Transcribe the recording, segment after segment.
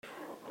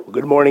Well,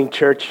 good morning,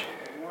 church.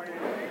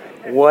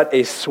 What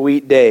a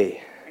sweet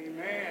day.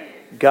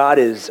 God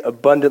is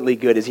abundantly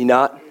good, is he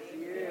not?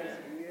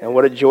 And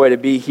what a joy to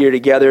be here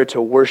together,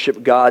 to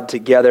worship God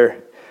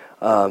together.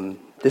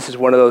 This is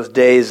one of those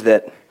days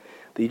that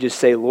you just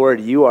say,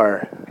 Lord, you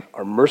are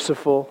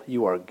merciful,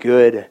 you are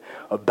good,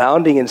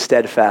 abounding in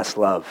steadfast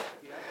love.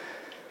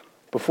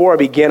 Before I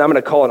begin, I'm going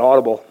to call an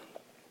audible.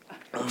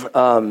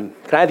 Can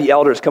I have the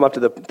elders come up to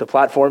the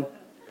platform?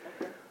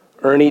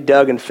 Ernie,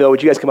 Doug, and Phil,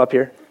 would you guys come up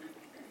here?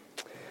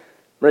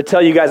 I'm going to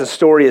tell you guys a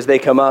story as they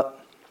come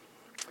up.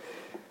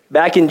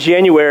 Back in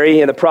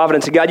January, in the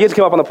providence of God, you guys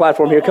come up on the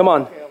platform here. Come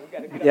on.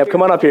 Yeah,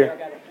 come on up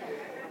here.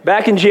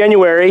 Back in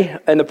January,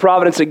 in the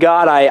providence of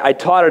God, I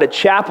taught at a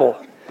chapel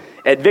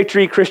at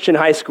Victory Christian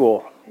High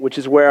School, which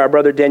is where our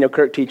brother Daniel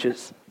Kirk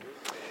teaches.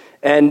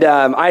 And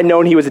I had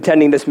known he was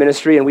attending this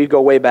ministry, and we'd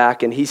go way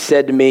back, and he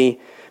said to me,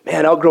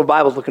 man, Elk Grove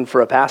Bible's looking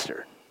for a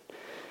pastor.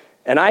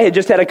 And I had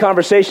just had a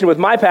conversation with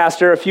my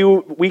pastor a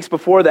few weeks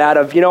before that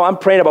of, I'm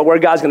praying about where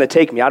God's going to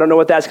take me. I don't know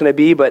what that's going to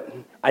be, but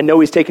I know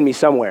he's taking me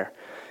somewhere.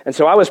 And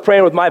so I was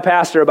praying with my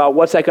pastor about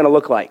what's that going to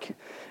look like.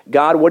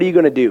 God, what are you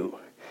going to do?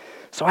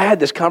 So I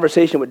had this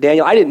conversation with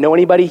Daniel. I didn't know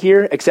anybody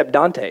here except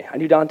Dante. I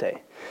knew Dante.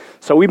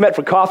 So we met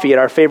for coffee at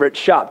our favorite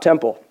shop,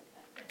 Temple.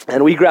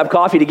 And we grabbed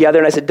coffee together,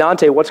 and I said,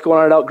 Dante, what's going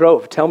on at Elk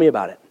Grove? Tell me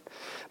about it.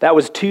 That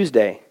was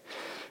Tuesday.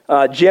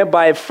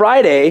 By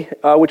Friday,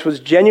 which was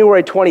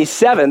January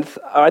 27th,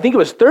 I think it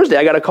was Thursday,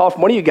 I got a call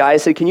from one of you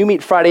guys, said, can you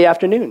meet Friday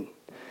afternoon?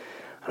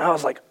 And I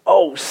was like,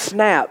 oh,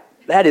 snap,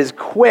 that is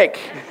quick.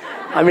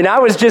 I mean, I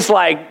was just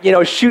like,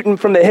 shooting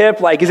from the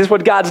hip, like, is this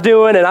what God's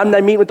doing? And I'm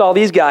meeting with all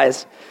these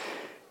guys.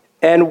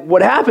 And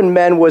what happened,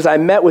 men, was I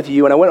met with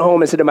you, and I went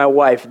home and said to my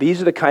wife, these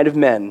are the kind of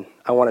men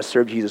I want to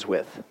serve Jesus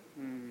with.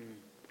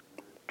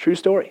 True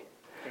story.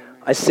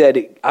 I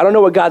said, I don't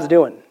know what God's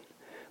doing,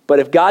 but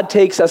if God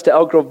takes us to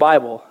Elk Grove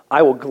Bible,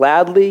 I will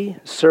gladly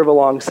serve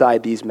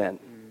alongside these men.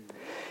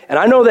 And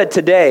I know that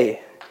today,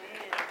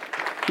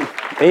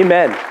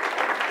 amen.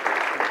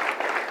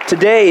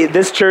 Today,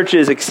 this church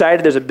is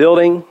excited. There's a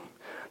building.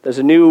 There's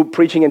a new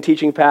preaching and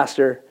teaching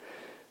pastor.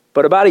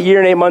 But about 1 year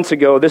and 8 months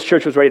ago, this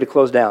church was ready to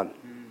close down.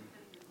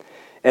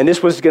 And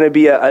this was going to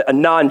be a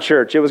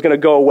non-church. It was going to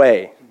go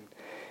away.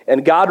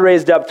 And God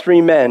raised up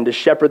 3 men to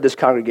shepherd this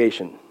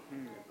congregation.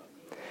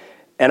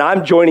 And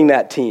I'm joining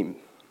that team.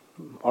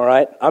 All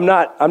right? I'm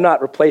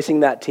not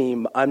replacing that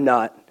team. I'm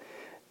not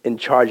in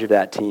charge of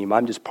that team.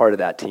 I'm just part of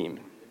that team.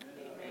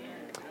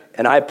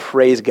 And I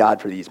praise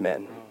God for these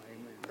men.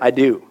 I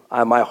do.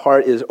 My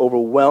heart is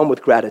overwhelmed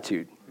with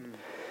gratitude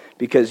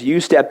because you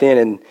stepped in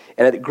and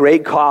at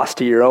great cost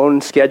to your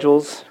own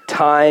schedules,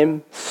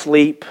 time,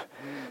 sleep,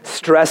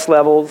 stress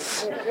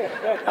levels.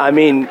 I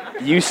mean,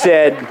 you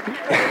said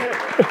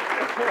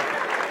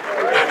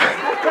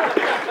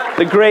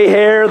the gray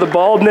hair, the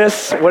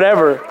baldness,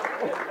 whatever.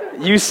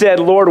 You said,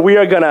 Lord, we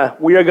are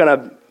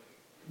gonna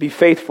be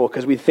faithful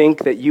because we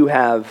think that you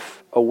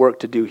have a work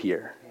to do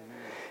here.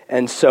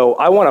 And so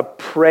I want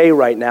to pray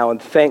right now and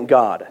thank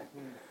God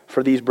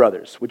for these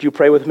brothers. Would you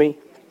pray with me?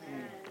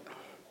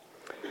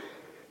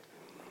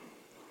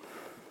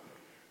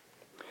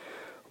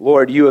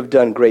 Lord, you have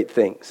done great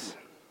things.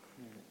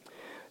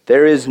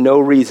 There is no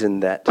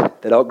reason that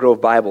Elk Grove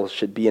Bible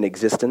should be in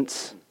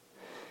existence.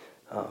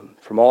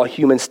 From all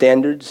human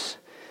standards,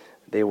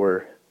 they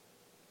were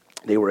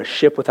a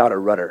ship without a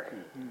rudder.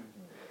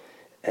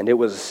 And it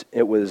was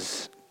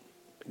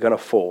going to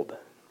fold.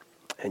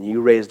 And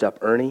you raised up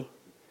Ernie,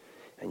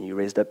 and you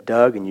raised up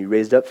Doug, and you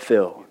raised up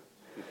Phil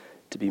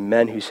to be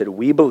men who said,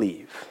 we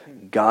believe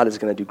God is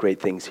going to do great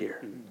things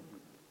here.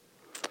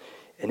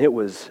 And it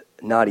was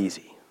not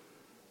easy.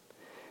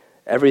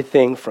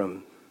 Everything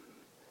from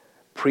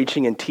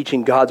preaching and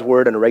teaching God's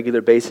word on a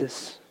regular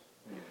basis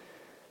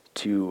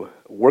to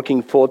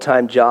working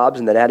full-time jobs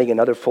and then adding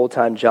another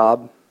full-time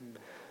job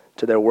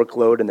to their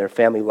workload and their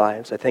family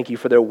lives. I thank you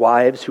for their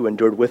wives who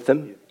endured with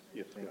them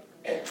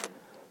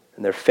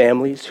and their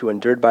families who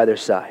endured by their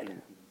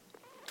side.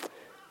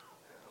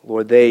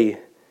 Lord, they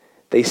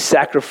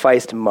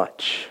sacrificed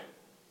much.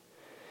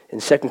 In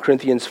 2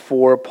 Corinthians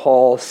 4,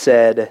 Paul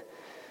said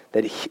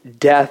that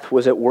death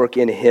was at work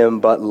in him,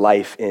 but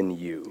life in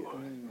you.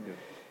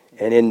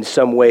 And in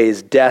some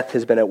ways, death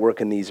has been at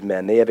work in these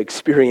men. They have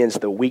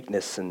experienced the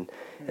weakness and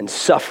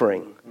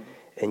suffering,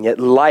 and yet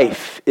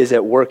life is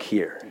at work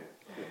here.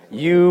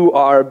 You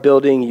are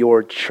building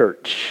your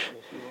church.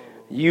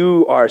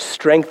 You are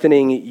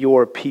strengthening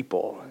your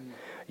people.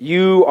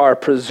 You are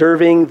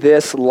preserving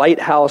this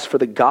lighthouse for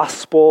the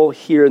gospel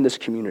here in this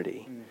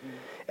community.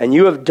 And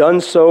you have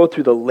done so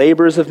through the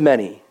labors of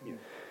many.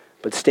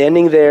 But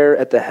standing there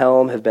at the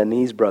helm have been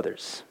these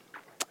brothers.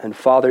 And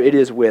Father, it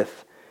is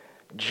with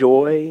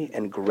joy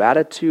and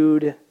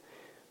gratitude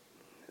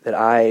that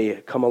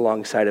I come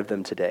alongside of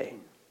them today.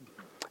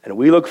 And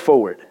we look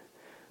forward,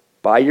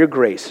 by your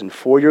grace and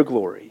for your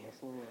glory,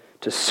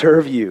 to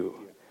serve you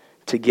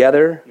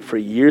together for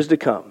years to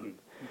come,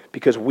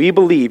 because we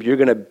believe you're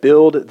going to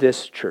build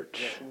this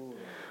church.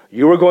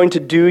 You are going to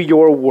do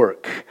your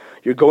work.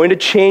 You're going to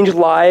change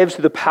lives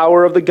through the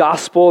power of the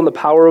gospel and the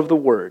power of the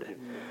word.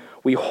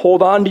 We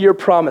hold on to your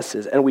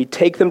promises and we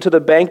take them to the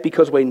bank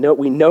because we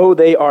know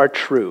they are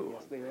true.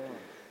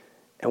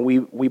 And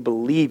we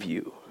believe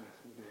you.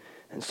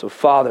 And so,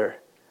 Father,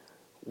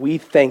 we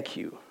thank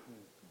you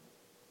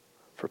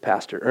for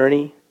Pastor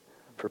Ernie,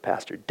 for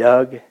Pastor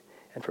Doug,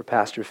 and for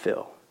Pastor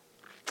Phil,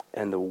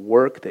 and the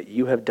work that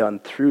you have done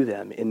through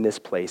them in this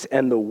place,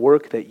 and the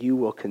work that you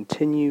will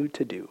continue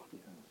to do.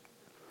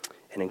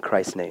 And in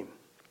Christ's name,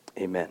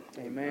 amen.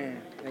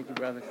 Amen. Thank you,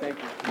 brother. Thank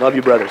you. Love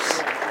you, brothers.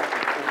 Thank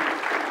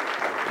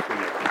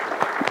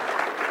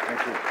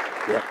you.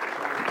 Yeah.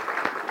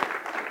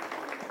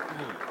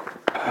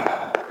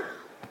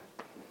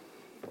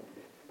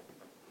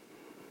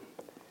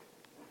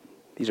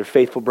 These are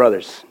faithful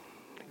brothers.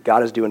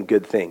 God is doing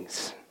good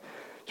things.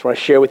 Just want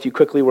to share with you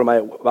quickly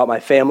about my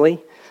family.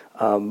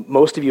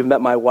 Most of you have met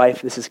my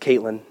wife. This is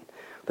Caitlin.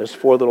 There's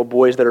 4 little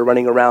boys that are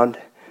running around.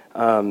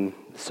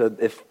 So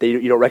if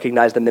you don't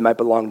recognize them, they might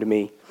belong to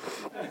me.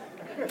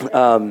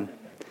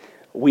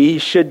 We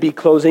should be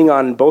closing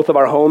on both of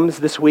our homes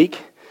this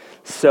week.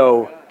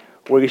 So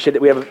we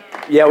have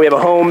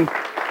a home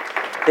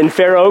in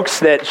Fair Oaks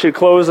that should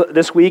close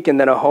this week, and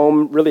then a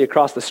home really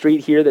across the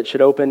street here that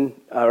should open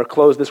or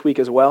close this week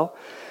as well.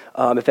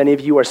 If any of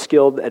you are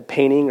skilled at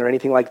painting or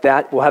anything like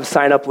that, we'll have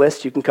sign-up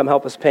lists. You can come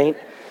help us paint.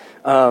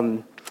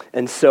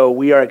 And so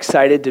we are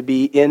excited to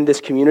be in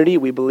this community.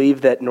 We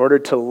believe that in order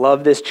to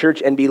love this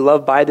church and be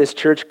loved by this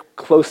church,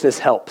 closeness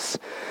helps.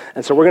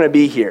 And so we're going to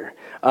be here.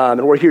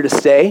 And we're here to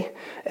stay.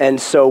 And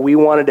so we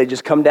wanted to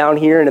just come down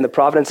here, and in the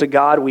providence of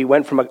God, we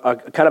went from a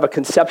kind of a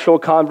conceptual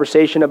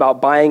conversation about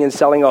buying and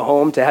selling a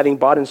home to having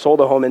bought and sold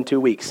a home in 2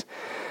 weeks.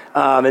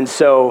 And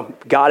so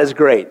God is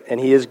great, and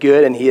he is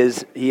good, and he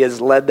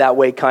has led that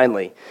way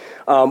kindly.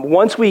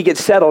 Once we get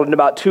settled in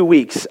about 2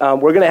 weeks, we're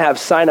going to have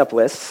sign-up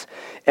lists,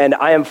 and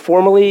I am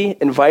formally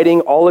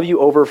inviting all of you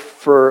over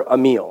for a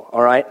meal,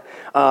 all right?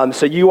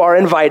 So you are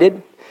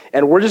invited,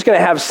 and we're just going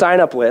to have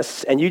sign-up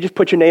lists, and you just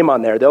put your name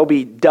on there. There'll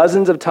be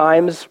dozens of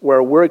times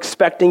where we're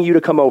expecting you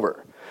to come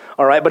over,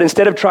 all right? But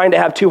instead of trying to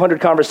have 200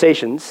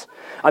 conversations,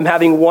 I'm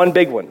having one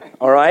big one,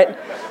 all right?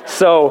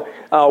 So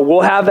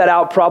we'll have that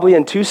out probably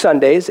in 2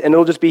 Sundays, and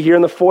it'll just be here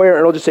in the foyer, and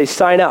it'll just say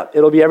sign up.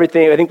 It'll be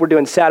everything. I think we're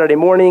doing Saturday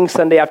mornings,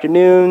 Sunday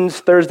afternoons,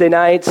 Thursday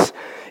nights,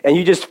 and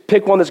you just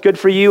pick one that's good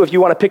for you. If you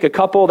want to pick a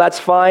couple, that's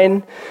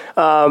fine.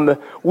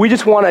 We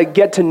just want to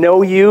get to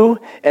know you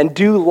and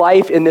do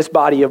life in this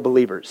body of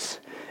believers.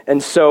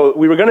 And so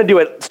we were going to do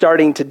it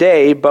starting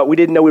today, but we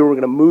didn't know we were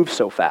going to move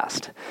so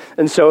fast.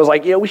 And so it was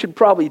like, we should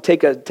probably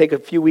take a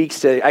few weeks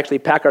to actually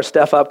pack our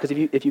stuff up, because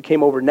if you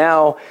came over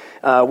now,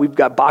 we've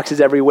got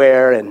boxes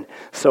everywhere. And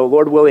so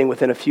Lord willing,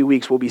 within a few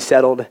weeks, we'll be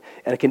settled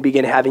and can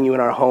begin having you in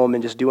our home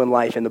and just doing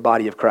life in the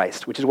body of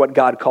Christ, which is what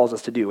God calls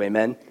us to do.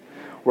 Amen?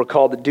 We're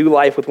called to do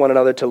life with one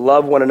another, to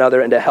love one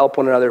another, and to help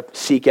one another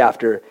seek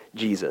after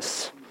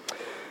Jesus.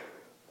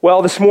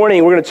 Well, this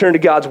morning, we're going to turn to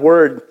God's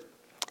Word.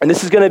 And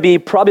this is going to be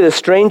probably the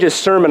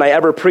strangest sermon I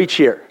ever preach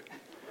here.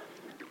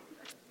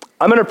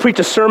 I'm going to preach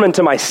a sermon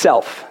to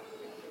myself,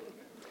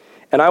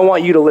 and I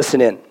want you to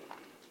listen in.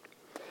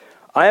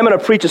 I am going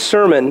to preach a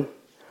sermon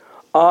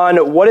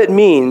on what it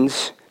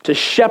means to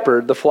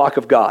shepherd the flock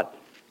of God.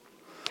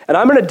 And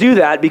I'm going to do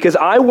that because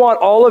I want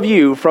all of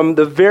you from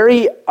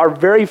our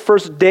very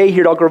first day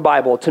here at Elk Grove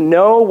Bible to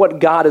know what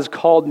God has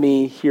called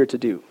me here to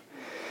do.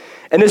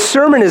 And this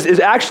sermon is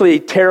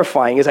actually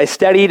terrifying. As I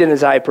studied and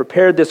as I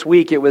prepared this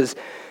week, it was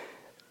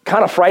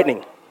kind of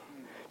frightening,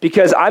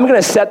 because I'm going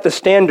to set the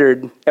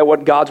standard at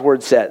what God's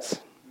Word says.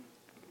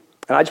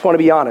 And I just want to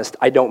be honest,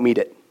 I don't meet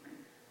it.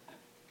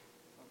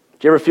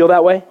 Do you ever feel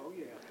that way?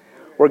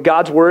 Where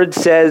God's Word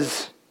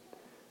says,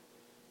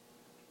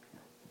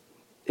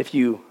 if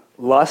you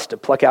lust to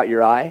pluck out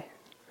your eye,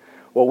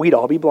 well, we'd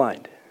all be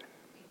blind.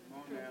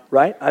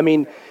 Right? I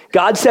mean,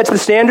 God sets the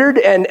standard,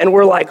 and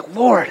we're like,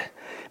 Lord,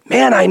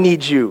 man, I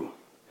need you.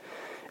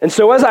 And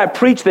so as I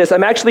preach this,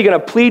 I'm actually going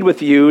to plead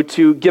with you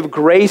to give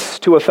grace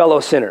to a fellow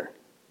sinner,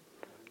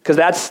 because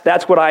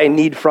that's what I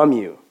need from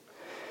you.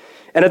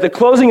 And at the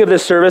closing of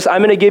this service, I'm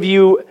going to give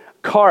you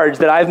cards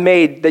that I've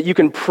made that you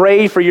can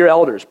pray for your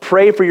elders,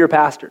 pray for your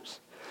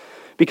pastors,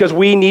 because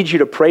we need you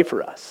to pray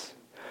for us.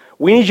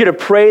 We need you to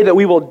pray that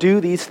we will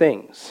do these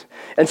things.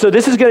 And so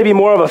this is going to be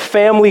more of a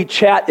family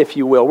chat, if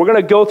you will. We're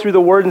going to go through the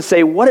Word and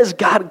say, what does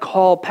God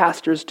call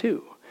pastors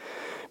to?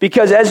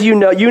 Because as you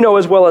know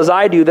as well as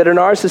I do, that in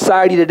our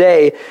society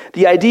today,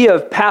 the idea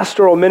of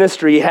pastoral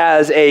ministry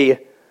has a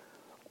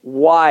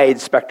wide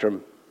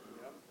spectrum.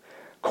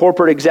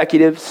 Corporate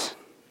executives,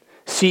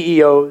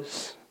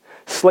 CEOs,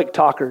 slick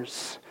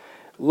talkers,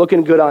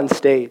 looking good on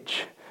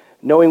stage,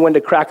 knowing when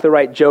to crack the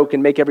right joke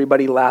and make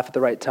everybody laugh at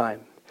the right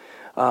time.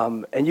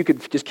 And you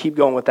could just keep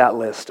going with that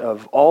list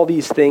of all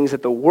these things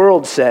that the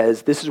world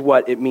says this is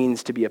what it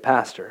means to be a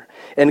pastor.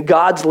 And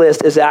God's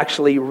list is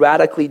actually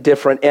radically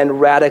different and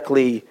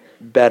radically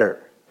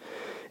better.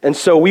 And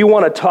so we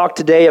want to talk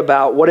today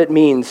about what it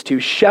means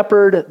to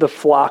shepherd the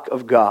flock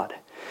of God.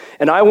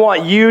 And I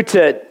want you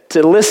to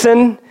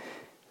listen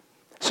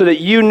so that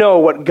you know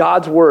what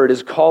God's word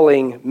is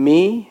calling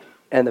me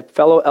and the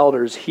fellow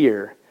elders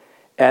here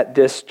at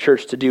this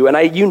church to do.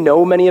 And you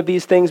know many of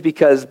these things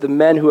because the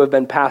men who have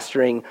been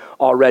pastoring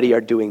already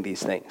are doing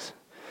these things.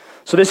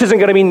 So this isn't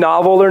going to be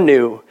novel or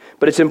new,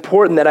 but it's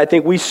important that I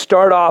think we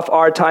start off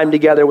our time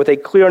together with a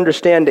clear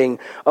understanding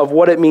of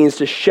what it means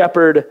to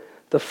shepherd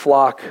the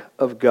flock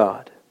of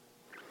God.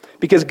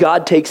 Because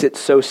God takes it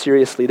so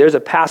seriously. There's a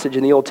passage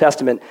in the Old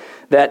Testament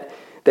that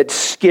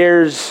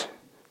scares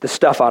the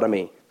stuff out of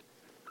me.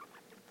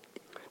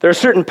 There are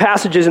certain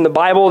passages in the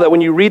Bible that when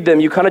you read them,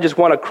 you kind of just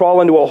want to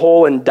crawl into a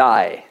hole and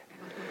die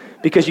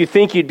because you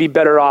think you'd be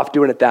better off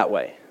doing it that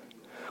way.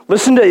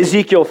 Listen to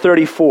Ezekiel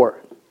 34.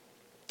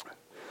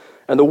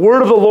 And the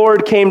word of the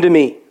Lord came to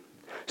me,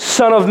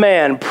 Son of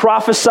man,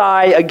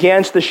 prophesy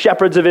against the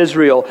shepherds of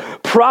Israel.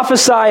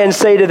 Prophesy and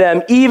say to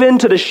them, even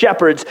to the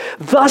shepherds,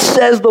 thus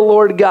says the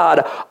Lord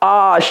God,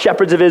 ah,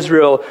 shepherds of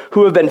Israel,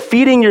 who have been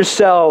feeding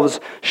yourselves,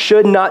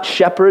 should not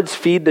shepherds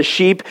feed the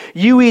sheep?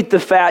 You eat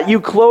the fat,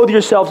 you clothe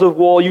yourselves with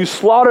wool, you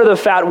slaughter the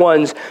fat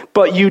ones,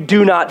 but you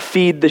do not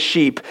feed the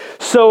sheep.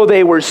 So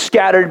they were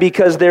scattered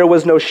because there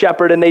was no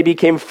shepherd, and they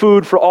became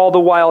food for all the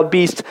wild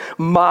beasts.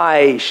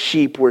 My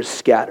sheep were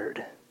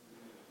scattered.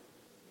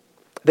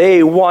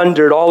 They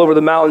wandered all over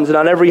the mountains and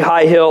on every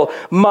high hill.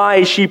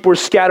 My sheep were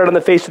scattered on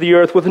the face of the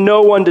earth with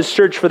no one to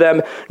search for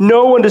them,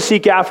 no one to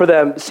seek after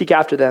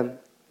them.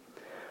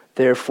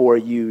 Therefore,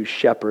 you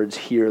shepherds,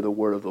 hear the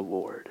word of the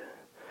Lord.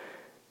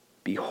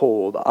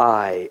 Behold,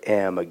 I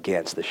am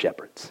against the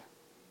shepherds.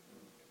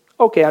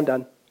 Okay, I'm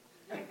done.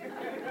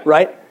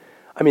 Right?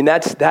 I mean,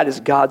 that is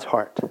God's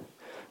heart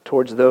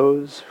towards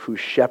those who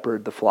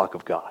shepherd the flock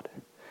of God.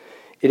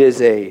 It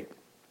is a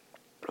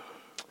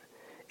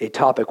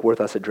topic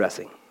worth us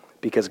addressing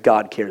because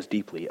God cares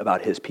deeply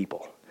about his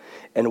people,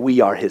 and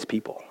we are his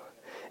people.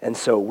 And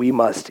so we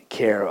must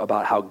care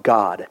about how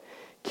God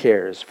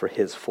cares for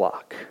his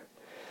flock.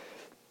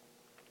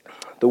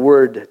 The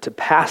word to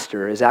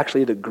pastor is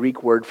actually the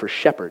Greek word for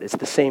shepherd. It's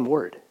the same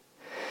word.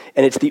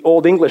 And it's the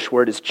Old English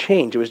word is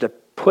changed. It was to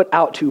put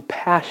out to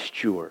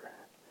pasture.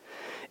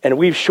 And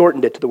we've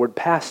shortened it to the word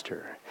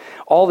pastor.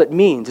 All it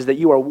means is that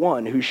you are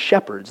one who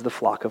shepherds the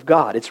flock of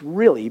God. It's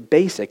really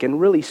basic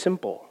and really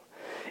simple.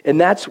 And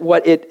that's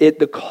what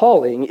the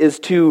calling is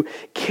to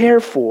care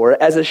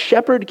for, as a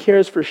shepherd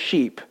cares for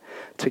sheep,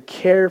 to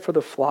care for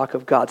the flock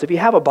of God. So if you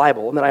have a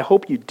Bible, and I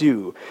hope you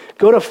do,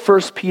 go to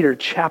 1 Peter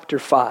chapter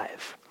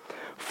 5.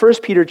 1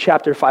 Peter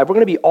chapter 5. We're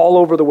going to be all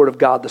over the Word of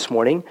God this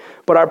morning,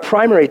 but our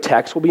primary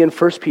text will be in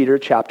 1 Peter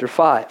chapter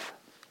 5.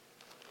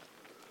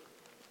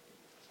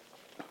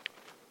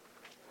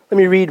 Let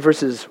me read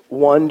verses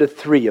 1 to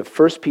 3 of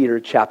 1 Peter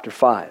chapter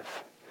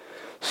 5.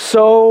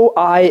 So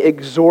I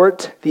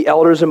exhort the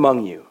elders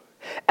among you,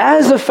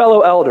 as a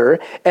fellow elder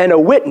and a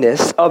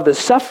witness of the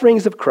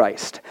sufferings of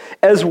Christ,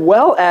 as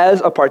well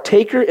as a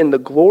partaker in the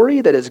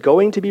glory that is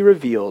going to be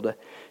revealed,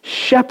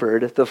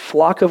 shepherd the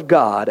flock of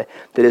God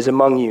that is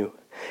among you,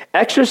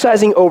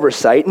 exercising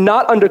oversight,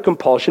 not under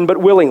compulsion,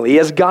 but willingly,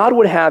 as God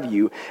would have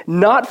you,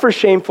 not for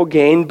shameful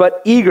gain, but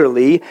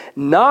eagerly,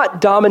 not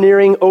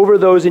domineering over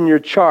those in your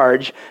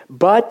charge,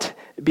 but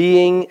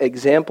being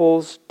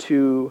examples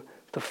to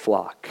the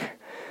flock.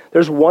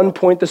 There's one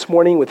point this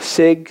morning with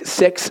 6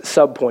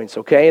 subpoints,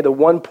 okay? The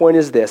one point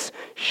is this,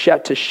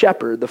 to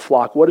shepherd the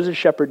flock. What does a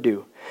shepherd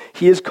do?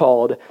 He is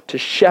called to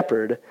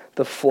shepherd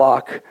the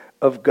flock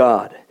of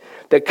God.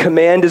 The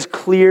command is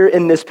clear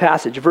in this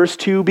passage. Verse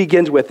 2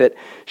 begins with it,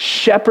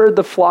 shepherd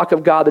the flock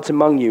of God that's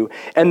among you.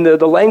 And the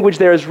language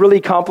there is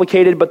really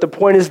complicated, but the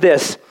point is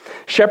this,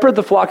 shepherd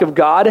the flock of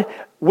God,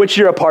 which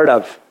you're a part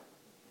of.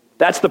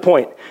 That's the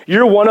point.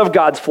 You're one of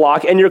God's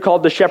flock, and you're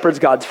called to shepherd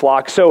God's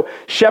flock. So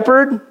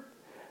shepherd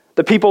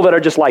the people that are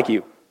just like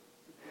you.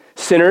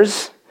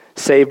 Sinners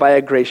saved by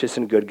a gracious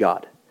and good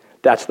God.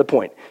 That's the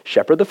point.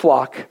 Shepherd the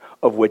flock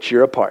of which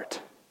you're a part.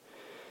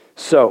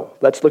 So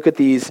let's look at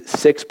these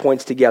 6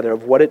 points together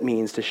of what it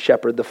means to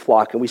shepherd the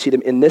flock. And we see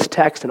them in this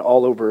text and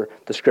all over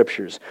the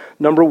scriptures.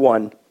 Number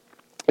 1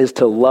 is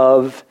to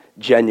love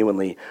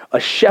genuinely. A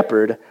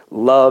shepherd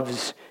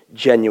loves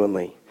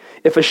genuinely.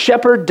 If a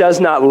shepherd does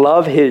not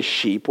love his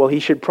sheep, well,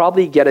 he should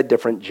probably get a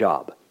different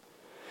job.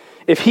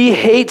 If he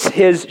hates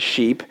his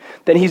sheep,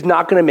 then he's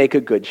not going to make a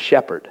good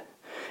shepherd.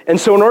 And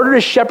so in order to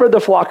shepherd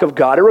the flock of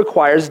God, it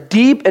requires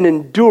deep and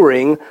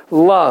enduring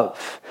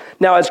love.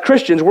 Now, as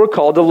Christians, we're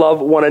called to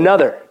love one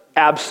another.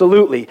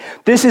 Absolutely.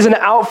 This is an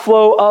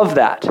outflow of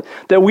that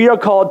we are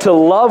called to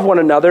love one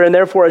another, and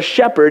therefore a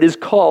shepherd is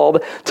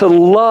called to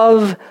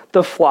love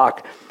the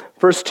flock.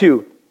 Verse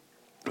 2,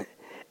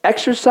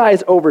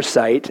 exercise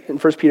oversight in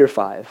 1 Peter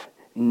 5,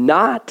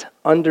 not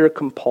under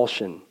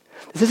compulsion.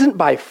 This isn't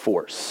by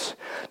force.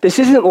 This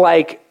isn't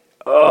like,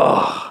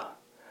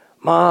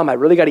 Mom, I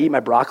really got to eat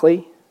my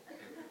broccoli.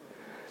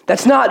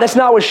 That's not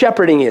what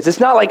shepherding is. It's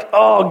not like,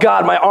 oh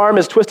God, my arm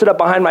is twisted up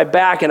behind my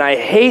back and I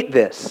hate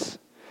this.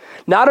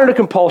 Not under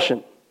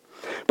compulsion,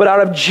 but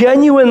out of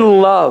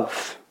genuine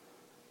love,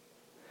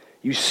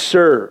 you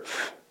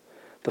serve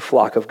the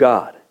flock of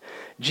God.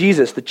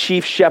 Jesus, the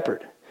chief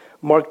shepherd,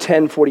 Mark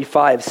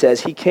 10:45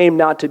 says, he came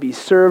not to be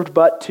served,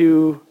 but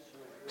to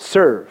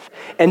serve,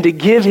 and to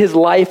give his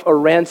life a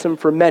ransom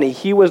for many.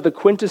 He was the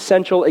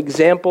quintessential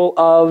example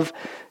of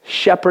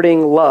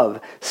shepherding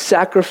love,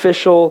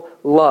 sacrificial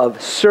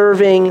love,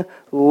 serving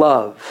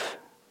love.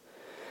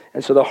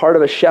 And so the heart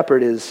of a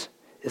shepherd is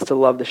to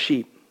love the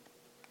sheep.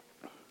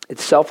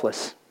 It's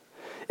selfless.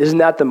 Isn't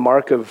that the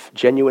mark of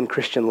genuine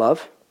Christian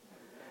love?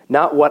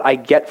 Not what I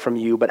get from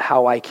you, but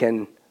how I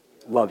can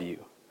love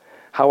you,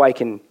 how I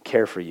can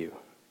care for you.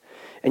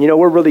 And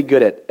we're really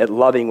good at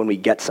loving when we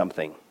get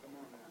something.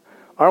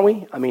 Aren't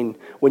we? I mean,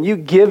 when you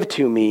give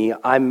to me,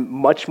 I'm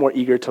much more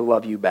eager to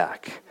love you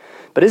back.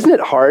 But isn't it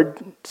hard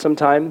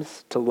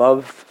sometimes to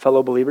love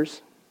fellow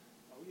believers?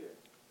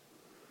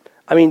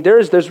 I mean,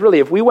 there's really,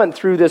 if we went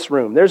through this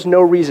room, there's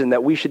no reason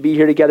that we should be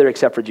here together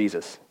except for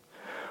Jesus.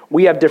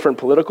 We have different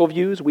political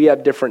views. We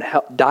have different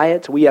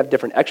diets. We have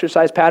different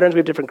exercise patterns. We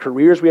have different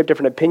careers. We have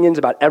different opinions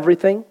about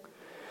everything.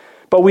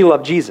 But we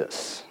love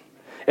Jesus.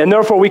 And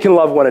therefore, we can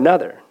love one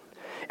another.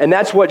 And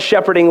that's what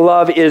shepherding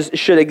love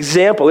should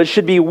example. It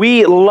should be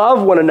we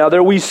love one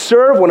another, we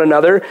serve one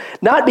another,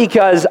 not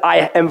because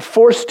I am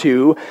forced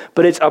to,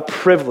 but it's a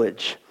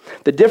privilege.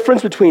 The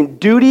difference between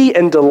duty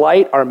and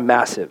delight are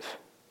massive.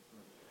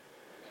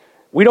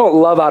 We don't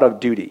love out of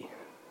duty.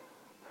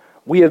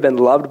 We have been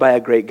loved by a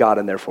great God,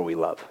 and therefore we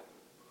love.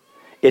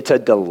 It's a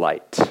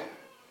delight.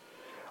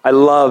 I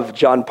love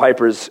John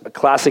Piper's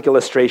classic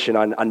illustration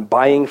on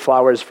buying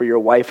flowers for your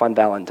wife on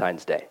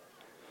Valentine's Day.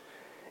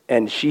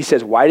 And she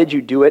says, why did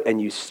you do it?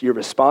 And your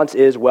response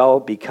is,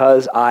 well,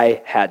 because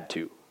I had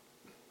to.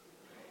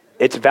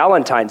 It's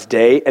Valentine's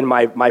Day, and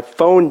my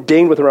phone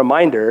dinged with a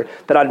reminder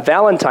that on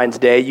Valentine's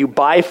Day, you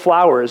buy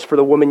flowers for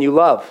the woman you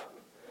love.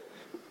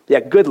 Yeah,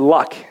 good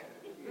luck,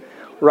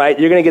 right?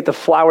 You're going to get the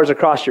flowers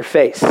across your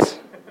face.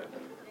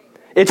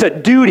 It's a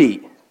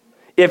duty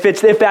if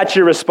that's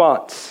your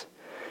response.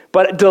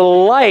 But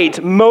delight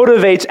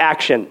motivates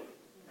action.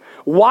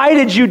 Why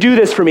did you do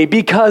this for me?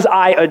 Because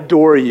I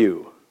adore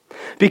you.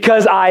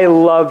 Because I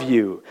love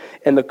you.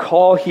 And the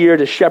call here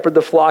to shepherd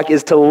the flock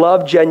is to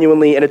love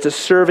genuinely, and it's a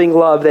serving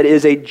love that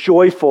is a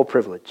joyful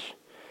privilege.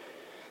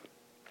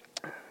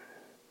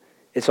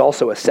 It's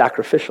also a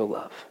sacrificial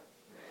love.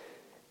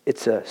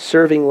 It's a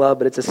serving love,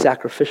 but it's a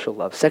sacrificial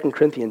love. 2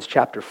 Corinthians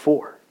chapter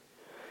 4.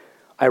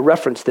 I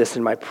referenced this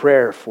in my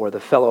prayer for the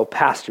fellow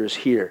pastors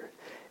here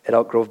at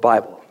Elk Grove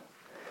Bible.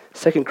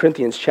 2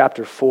 Corinthians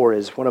chapter 4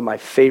 is one of my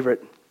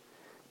favorite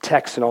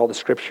texts in all the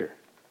scripture.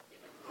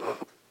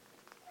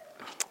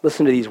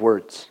 Listen to these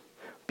words,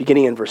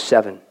 beginning in verse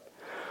 7.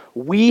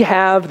 We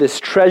have this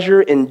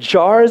treasure in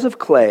jars of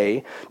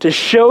clay to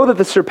show that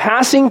the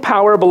surpassing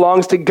power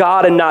belongs to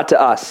God and not to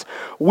us.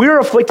 We're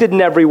afflicted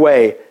in every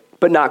way,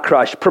 but not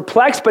crushed,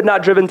 perplexed, but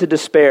not driven to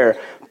despair,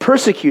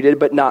 persecuted,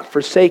 but not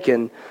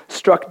forsaken,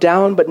 struck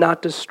down, but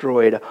not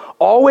destroyed,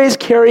 always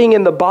carrying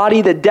in the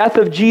body the death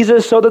of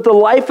Jesus, so that the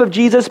life of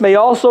Jesus may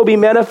also be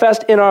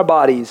manifest in our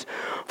bodies.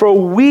 For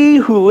we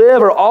who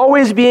live are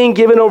always being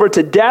given over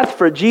to death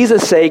for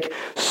Jesus' sake,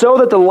 so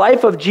that the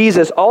life of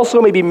Jesus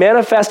also may be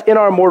manifest in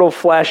our mortal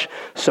flesh.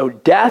 So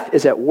death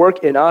is at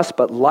work in us,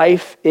 but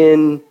life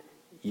in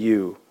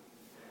you.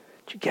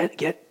 Did you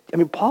get? I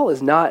mean, Paul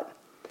is not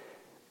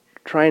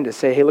trying to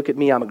say, hey, look at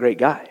me, I'm a great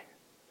guy.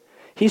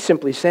 He's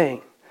simply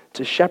saying,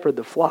 to shepherd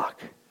the flock,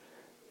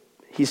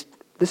 this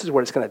is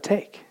what it's going to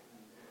take.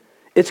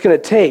 It's going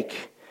to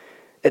take,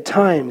 at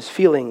times,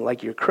 feeling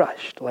like you're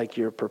crushed, like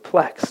you're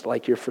perplexed,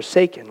 like you're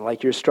forsaken,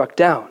 like you're struck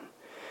down,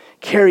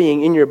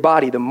 carrying in your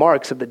body the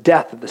marks of the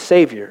death of the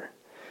Savior.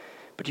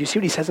 But do you see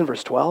what he says in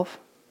verse 12?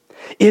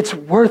 It's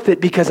worth it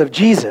because of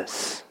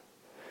Jesus.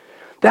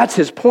 That's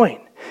his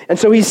point. And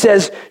so he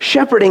says,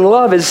 shepherding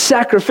love is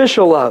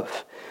sacrificial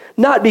love.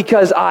 Not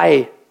because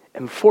I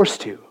am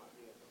forced to.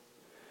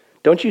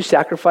 Don't you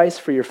sacrifice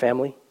for your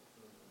family?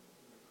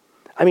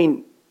 I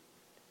mean,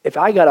 if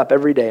I got up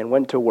every day and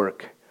went to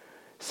work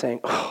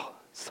saying, oh,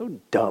 it's so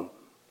dumb.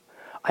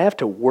 I have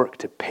to work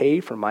to pay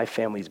for my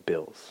family's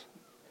bills.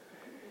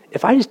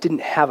 If I just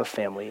didn't have a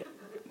family,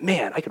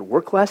 man, I could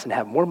work less and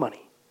have more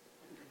money.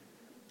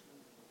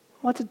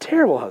 Well, it's a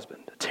terrible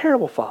husband, a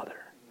terrible father.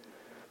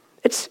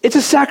 It's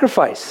a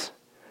sacrifice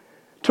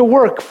to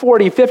work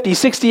 40, 50,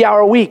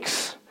 60-hour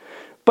weeks.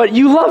 But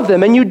you love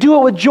them and you do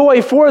it with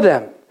joy for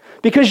them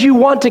because you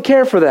want to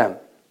care for them.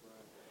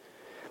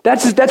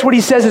 That's what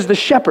he says as the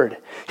shepherd.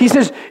 He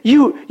says,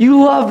 you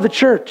love the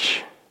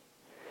church.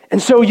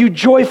 And so you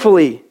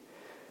joyfully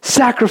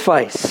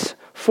sacrifice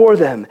for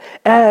them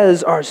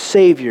as our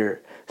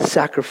Savior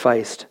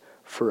sacrificed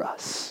for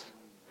us.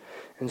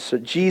 And so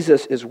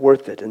Jesus is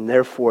worth it, and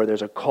therefore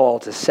there's a call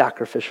to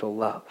sacrificial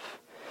love.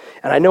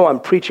 And I know I'm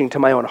preaching to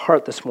my own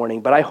heart this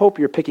morning, but I hope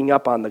you're picking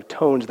up on the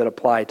tones that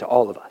apply to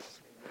all of us.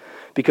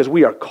 Because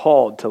we are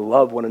called to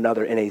love one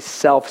another in a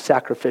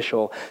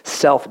self-sacrificial,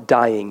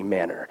 self-dying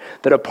manner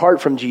that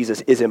apart from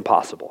Jesus is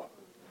impossible.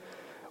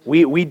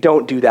 We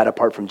don't do that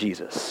apart from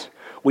Jesus.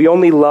 We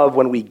only love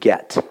when we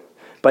get.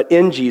 But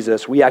in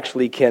Jesus, we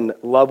actually can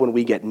love when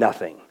we get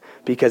nothing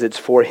because it's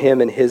for him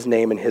and his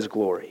name and his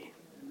glory.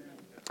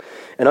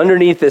 And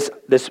underneath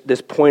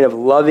this point of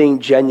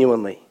loving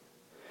genuinely,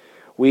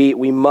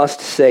 we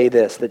must say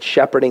this, that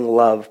shepherding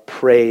love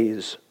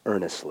prays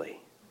earnestly.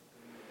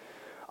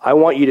 I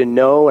want you to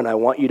know and I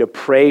want you to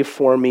pray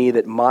for me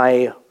that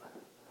my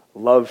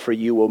love for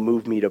you will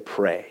move me to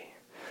pray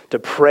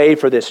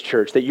for this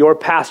church, that your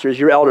pastors,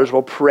 your elders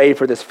will pray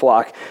for this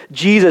flock.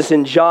 Jesus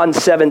in John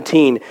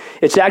 17,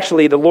 it's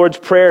actually the Lord's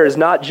Prayer is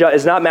not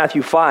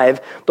Matthew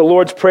 5. The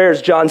Lord's Prayer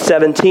is John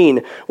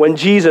 17, when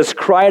Jesus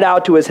cried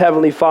out to his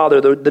heavenly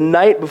Father the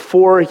night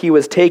before he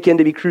was taken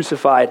to be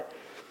crucified.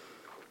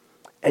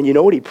 And you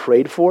know what he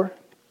prayed for?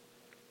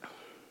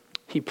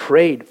 He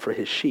prayed for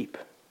his sheep.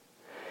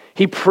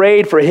 He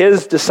prayed for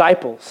his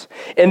disciples.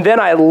 And then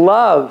I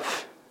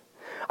love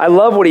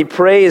what he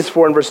prays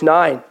for in verse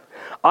 9.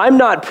 I'm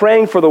not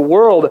praying for the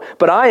world,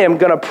 but I am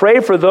going to pray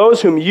for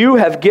those whom you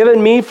have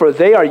given me, for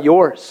they are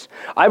yours.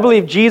 I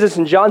believe Jesus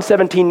in John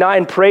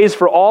 17:9 prays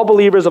for all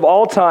believers of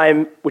all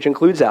time, which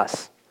includes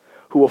us,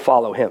 who will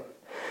follow him.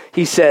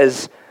 He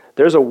says,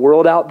 there's a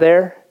world out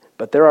there,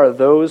 but there are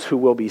those who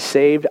will be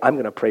saved. I'm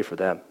going to pray for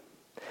them.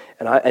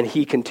 And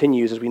he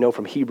continues, as we know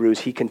from Hebrews,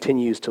 he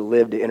continues to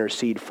live to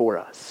intercede for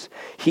us.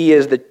 He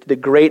is the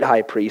great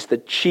high priest, the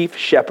chief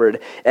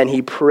shepherd, and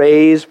he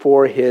prays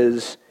for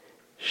his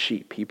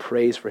sheep. He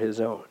prays for his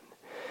own.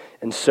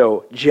 And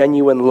so,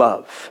 genuine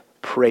love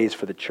prays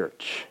for the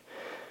church.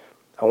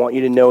 I want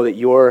you to know that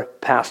your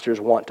pastors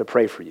want to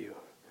pray for you.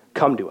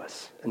 Come to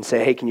us and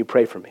say, hey, can you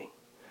pray for me?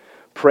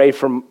 Pray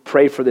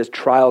for these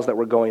trials that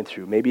we're going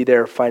through. Maybe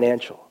they're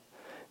financial.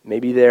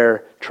 Maybe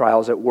they're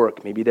trials at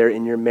work. Maybe they're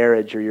in your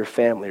marriage or your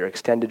family or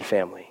extended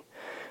family.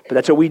 But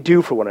that's what we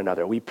do for one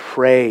another. We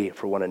pray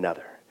for one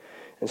another.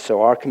 And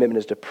so our commitment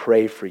is to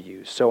pray for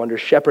you. So under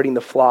shepherding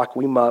the flock,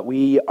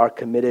 we are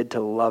committed to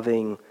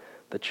loving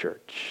the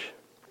church.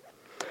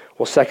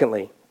 Well,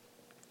 secondly,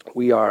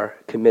 we are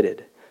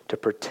committed to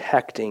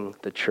protecting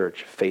the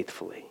church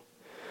faithfully.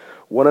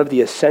 One of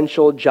the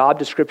essential job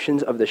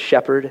descriptions of the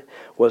shepherd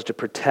was to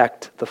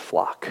protect the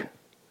flock. I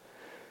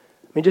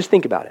mean, just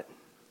think about it.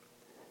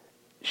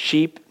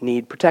 Sheep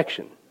need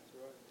protection.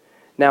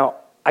 Now,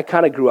 I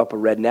kind of grew up a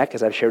redneck,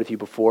 as I've shared with you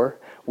before.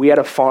 We had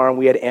a farm,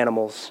 we had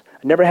animals.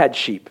 I never had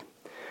sheep,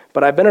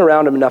 but I've been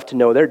around them enough to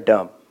know they're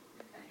dumb.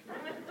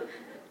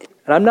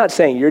 And I'm not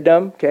saying you're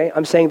dumb, okay?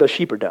 I'm saying those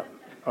sheep are dumb,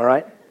 all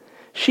right?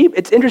 Sheep,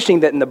 it's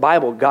interesting that in the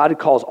Bible, God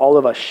calls all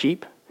of us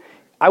sheep.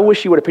 I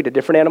wish he would have picked a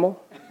different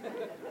animal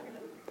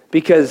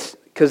because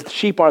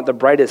sheep aren't the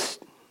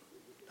brightest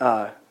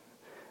color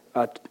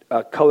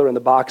in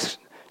the box,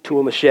 tool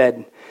in the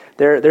shed.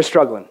 They're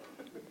struggling.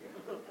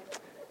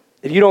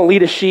 If you don't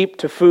lead a sheep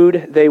to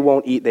food, they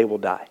won't eat, they will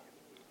die.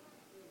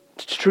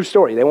 It's a true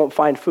story. They won't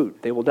find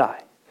food. They will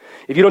die.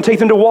 If you don't take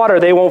them to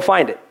water, they won't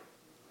find it.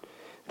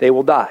 They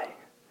will die.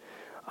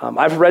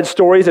 I've read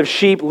stories of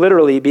sheep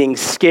literally being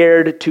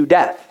scared to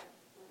death.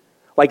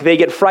 Like they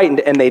get frightened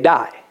and they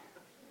die.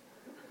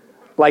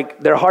 Like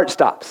their heart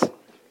stops.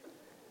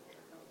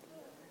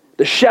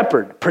 The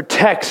shepherd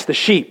protects the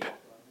sheep.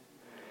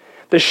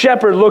 The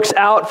shepherd looks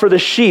out for the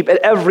sheep at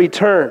every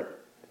turn.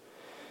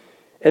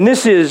 And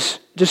this is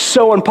just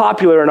so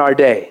unpopular in our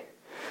day.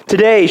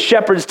 Today,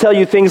 shepherds tell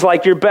you things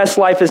like your best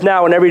life is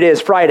now and every day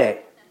is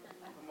Friday.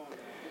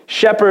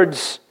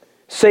 Shepherds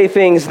say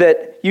things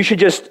that you should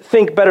just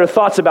think better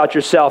thoughts about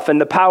yourself and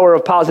the power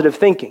of positive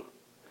thinking.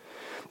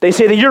 They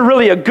say that you're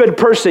really a good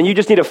person. You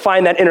just need to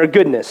find that inner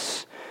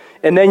goodness,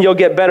 and then you'll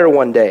get better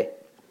one day.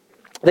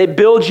 They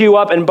build you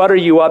up and butter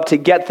you up to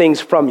get things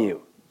from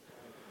you.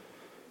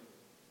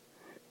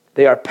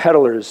 They are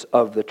peddlers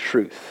of the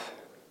truth.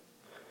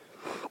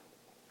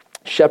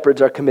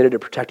 Shepherds are committed to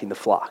protecting the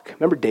flock.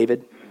 Remember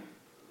David?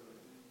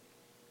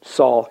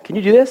 Saul, can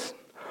you do this?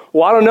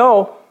 Well, I don't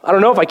know. I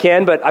don't know if I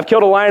can, but I've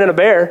killed a lion and a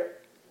bear.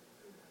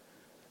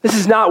 This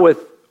is not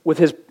with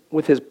his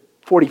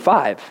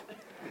 45.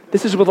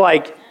 This is with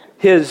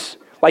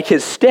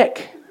his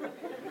stick.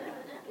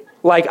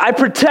 Like, I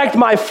protect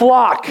my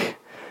flock.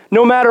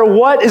 No matter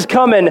what is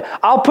coming,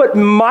 I'll put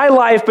my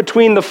life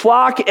between the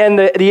flock and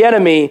the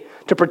enemy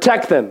to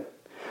protect them.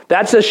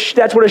 That's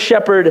what a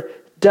shepherd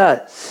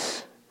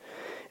does.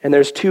 And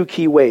there's two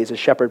key ways a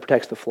shepherd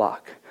protects the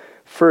flock.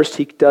 First,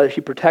 he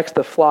protects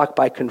the flock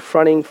by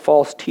confronting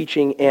false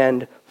teaching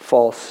and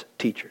false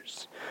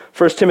teachers.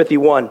 1 Timothy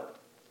 1,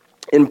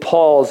 in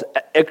Paul's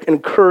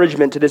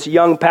encouragement to this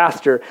young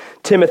pastor,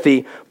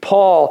 Timothy,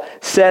 Paul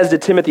says to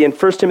Timothy in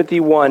 1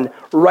 Timothy 1,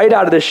 right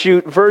out of the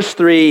chute, verse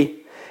 3,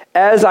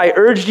 as I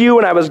urged you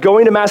when I was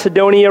going to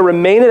Macedonia,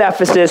 remain at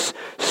Ephesus,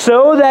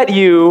 so that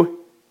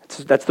you,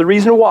 that's the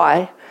reason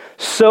why,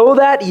 so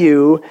that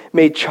you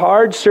may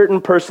charge certain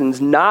persons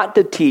not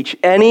to teach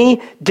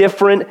any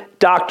different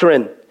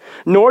doctrine,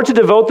 nor to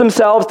devote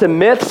themselves to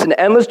myths and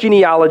endless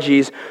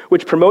genealogies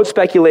which promote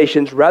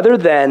speculations rather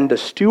than the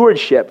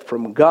stewardship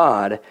from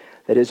God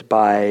that is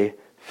by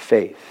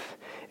faith.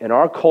 In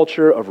our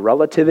culture of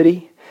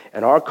relativity,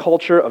 in our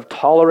culture of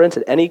tolerance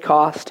at any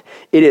cost,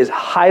 it is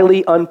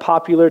highly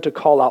unpopular to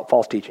call out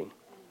false teaching.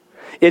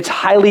 It's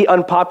highly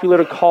unpopular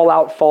to call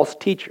out false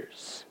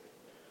teachers.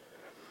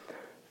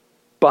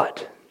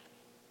 But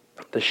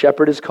the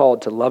shepherd is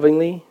called to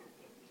lovingly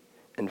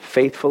and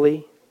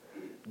faithfully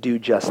do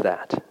just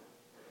that.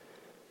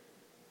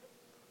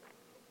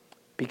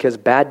 Because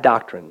bad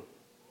doctrine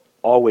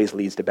always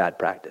leads to bad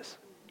practice.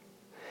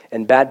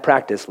 And bad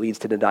practice leads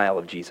to denial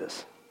of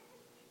Jesus.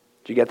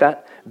 Do you get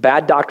that?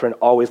 Bad doctrine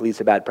always leads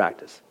to bad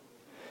practice.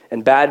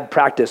 And bad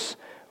practice,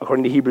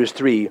 according to Hebrews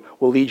 3,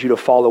 will lead you to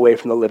fall away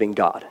from the living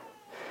God.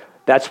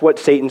 That's what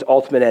Satan's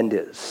ultimate end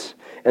is.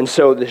 And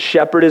so the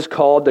shepherd is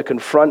called to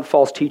confront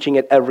false teaching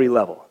at every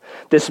level.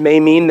 This may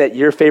mean that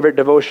your favorite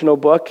devotional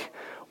book,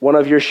 one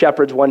of your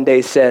shepherds one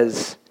day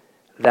says,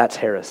 that's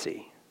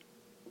heresy.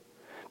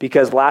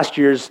 Because last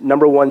year's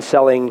number one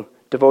selling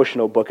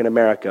devotional book in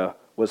America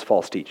was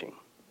false teaching.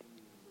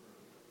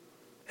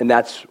 And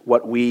that's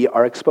what we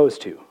are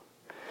exposed to.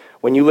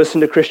 When you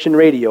listen to Christian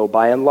radio,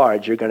 by and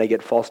large, you're going to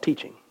get false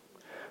teaching,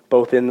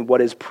 both in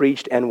what is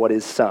preached and what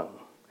is sung.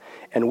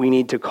 And we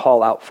need to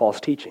call out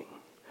false teaching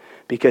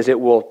because it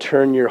will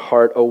turn your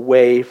heart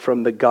away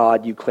from the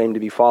God you claim to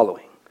be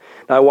following.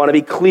 Now, I want to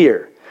be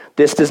clear.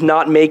 This does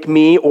not make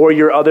me or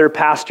your other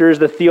pastors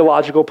the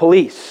theological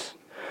police.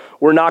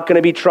 We're not going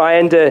to be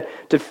trying to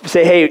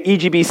say, hey,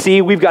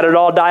 EGBC, we've got it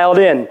all dialed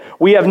in.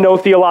 We have no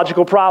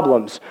theological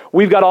problems.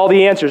 We've got all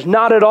the answers.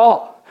 Not at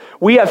all.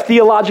 We have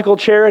theological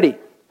charity.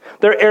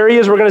 There are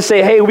areas we're going to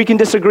say, hey, we can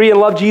disagree and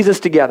love Jesus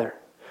together.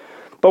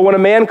 But when a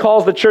man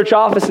calls the church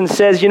office and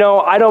says,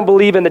 I don't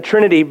believe in the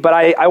Trinity, but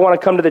I want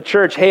to come to the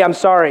church, hey, I'm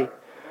sorry.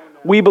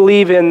 We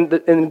believe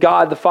in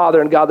God the Father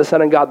and God the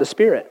Son and God the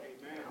Spirit.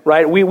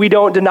 Right? We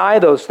don't deny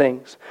those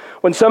things.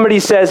 When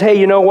somebody says, hey,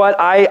 you know what?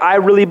 I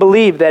really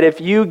believe that if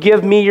you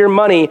give me your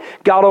money,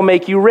 God will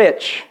make you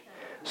rich.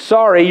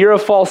 Sorry, you're a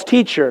false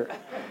teacher,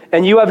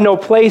 and you have no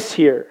place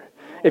here.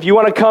 If you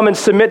want to come and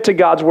submit to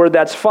God's word,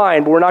 that's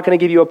fine, but we're not going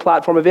to give you a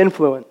platform of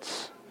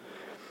influence.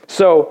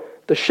 So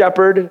the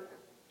shepherd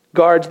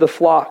guards the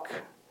flock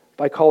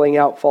by calling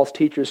out false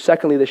teachers.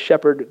 Secondly, the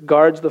shepherd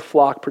guards the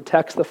flock,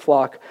 protects the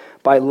flock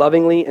by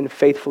lovingly and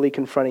faithfully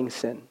confronting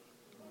sin.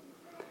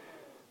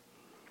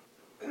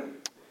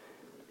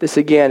 This,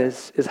 again,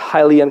 is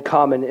highly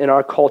uncommon in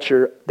our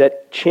culture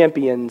that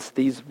champions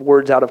these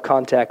words out of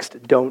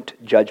context. Don't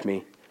judge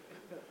me.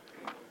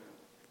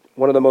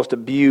 One of the most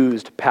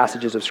abused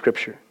passages of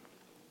Scripture.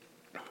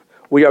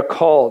 We are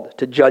called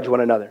to judge one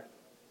another.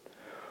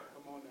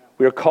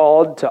 We are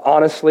called to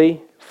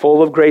honestly,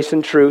 full of grace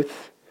and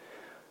truth,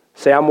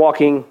 say, I'm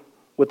walking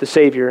with the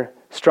Savior,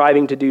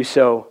 striving to do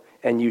so,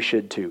 and you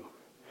should too.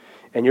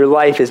 And your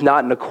life is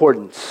not in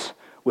accordance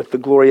with the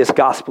glorious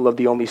gospel of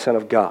the only Son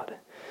of God.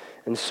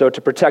 And so to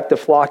protect the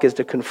flock is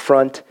to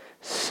confront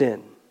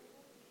sin,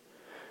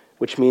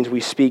 which means we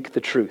speak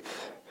the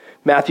truth.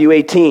 Matthew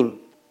 18,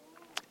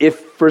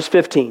 verse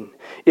 15,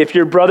 if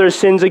your brother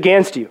sins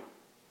against you,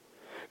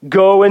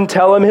 go and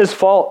tell him his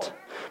fault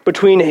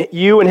between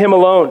you and him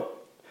alone.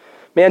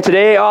 Man,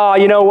 today,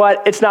 you know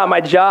what? It's not my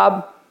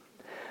job.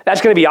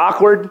 That's going to be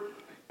awkward.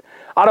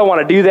 I don't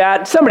want to do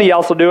that. Somebody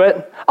else will do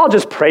it. I'll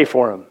just pray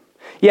for him.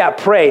 Yeah,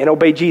 pray and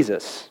obey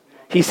Jesus.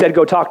 He said,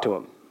 go talk to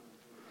him.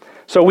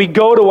 So we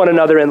go to one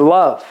another in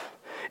love,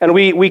 and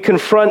we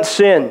confront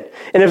sin.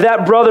 And if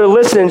that brother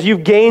listens,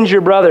 you've gained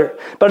your brother.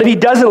 But if he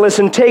doesn't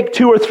listen, take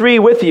 2 or 3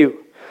 with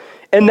you,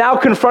 and now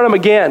confront him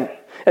again,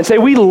 and say,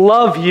 we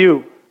love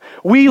you.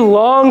 We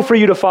long for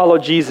you to follow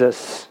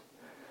Jesus.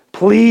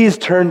 Please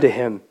turn to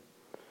him.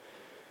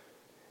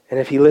 And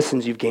if he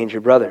listens, you've gained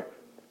your brother.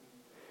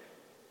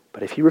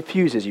 But if he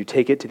refuses, you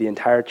take it to the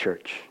entire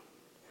church.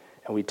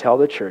 And we tell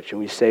the church and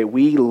we say,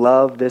 we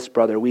love this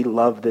brother, we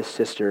love this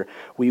sister,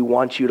 we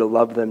want you to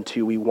love them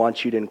too, we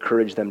want you to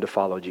encourage them to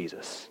follow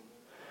Jesus.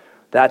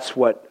 That's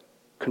what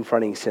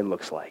confronting sin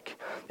looks like.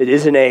 It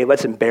isn't a,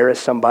 let's embarrass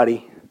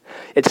somebody.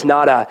 It's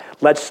not a,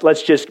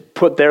 let's just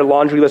put their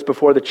laundry list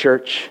before the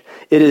church.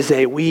 It is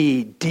a,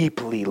 we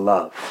deeply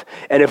love.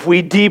 And if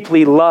we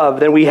deeply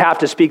love, then we have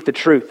to speak the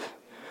truth.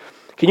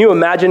 Can you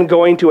imagine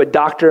going to a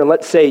doctor and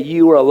let's say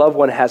you or a loved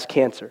one has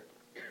cancer?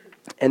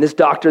 And this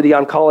doctor, the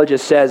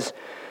oncologist, says,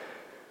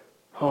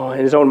 in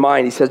his own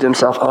mind, he says to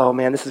himself, oh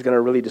man, this is going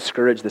to really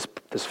discourage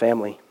this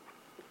family.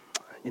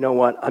 You know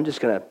what? I'm just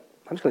going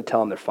to tell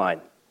them they're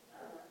fine.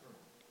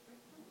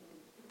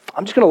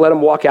 I'm just going to let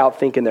them walk out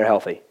thinking they're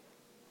healthy.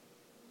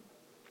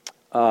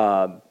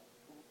 Bad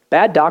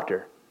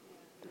doctor.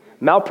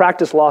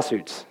 Malpractice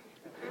lawsuits.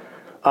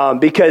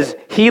 Because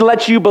he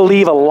lets you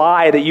believe a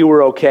lie that you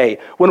were okay.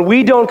 When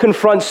we don't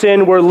confront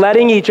sin, we're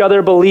letting each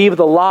other believe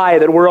the lie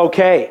that we're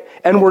okay.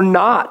 And we're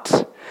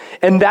not.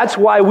 And that's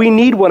why we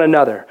need one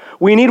another.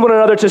 We need one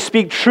another to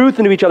speak truth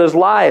into each other's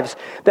lives.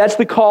 That's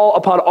the call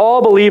upon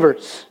all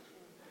believers.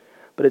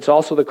 But it's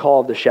also the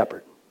call of the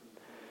shepherd.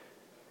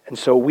 And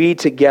so we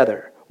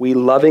together, we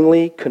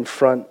lovingly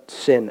confront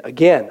sin.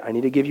 Again, I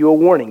need to give you a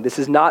warning. This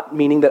is not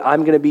meaning that I'm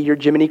going to be your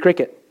Jiminy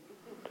Cricket.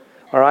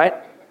 All right?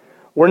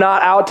 We're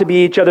not out to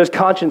be each other's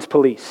conscience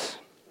police.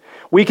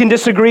 We can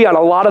disagree on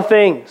a lot of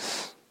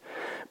things.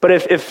 But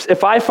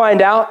if I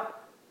find out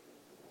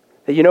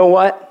that, you know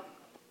what?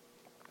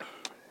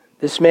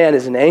 This man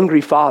is an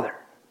angry father.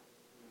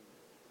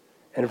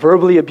 and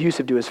verbally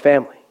abusive to his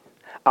family.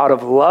 Out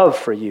of love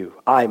for you,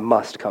 I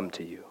must come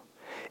to you.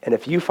 And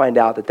if you find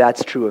out that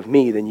that's true of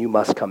me, then you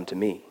must come to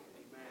me.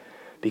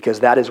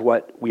 Because that is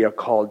what we are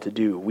called to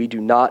do. We do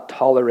not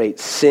tolerate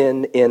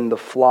sin in the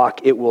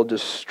flock. It will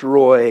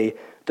destroy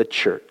the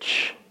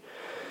church.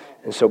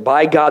 And so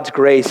by God's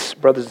grace,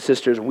 brothers and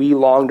sisters, we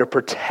long to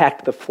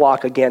protect the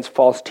flock against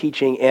false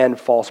teaching and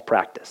false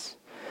practice,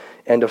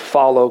 and to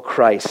follow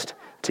Christ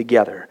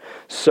together.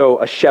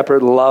 So a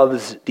shepherd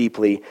loves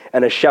deeply,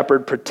 and a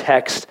shepherd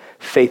protects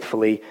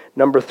faithfully.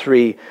 Number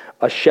 3,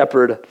 a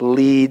shepherd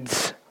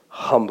leads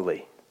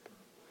humbly.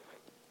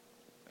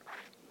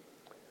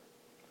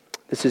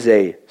 This is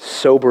a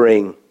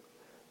sobering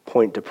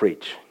point to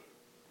preach,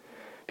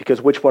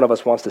 because which one of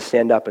us wants to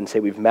stand up and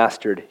say we've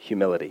mastered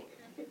humility?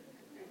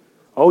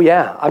 Oh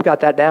yeah, I've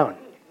got that down.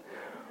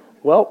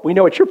 Well, we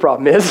know what your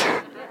problem is.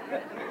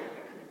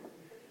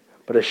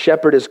 But a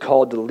shepherd is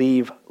called to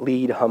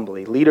lead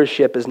humbly.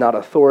 Leadership is not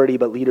authority,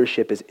 but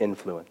leadership is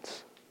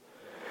influence.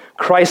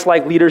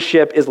 Christ-like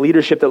leadership is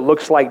leadership that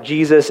looks like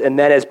Jesus, and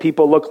then as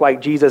people look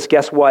like Jesus,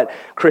 guess what?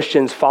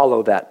 Christians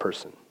follow that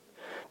person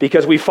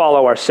because we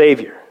follow our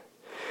Savior.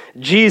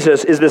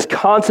 Jesus is this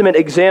consummate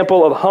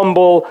example of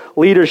humble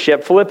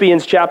leadership.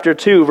 Philippians chapter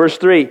 2, verse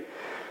 3,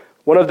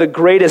 one of the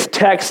greatest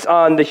texts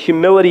on the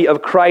humility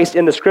of Christ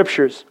in the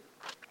Scriptures.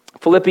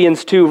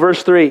 Philippians 2,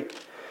 verse 3.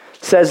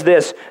 Says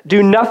this,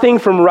 do nothing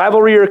from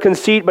rivalry or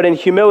conceit, but in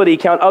humility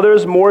count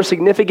others more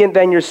significant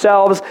than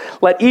yourselves.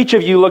 Let each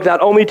of you look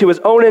not only to his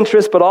own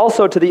interests, but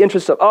also to the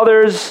interests of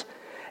others.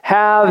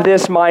 Have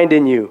this mind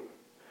in you,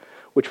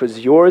 which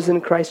was yours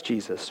in Christ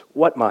Jesus.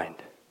 What mind?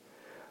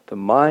 The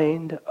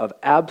mind of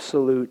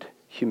absolute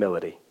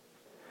humility,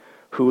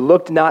 who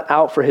looked not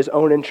out for his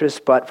own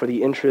interests, but for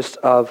the interests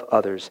of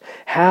others.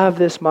 Have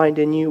this mind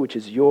in you, which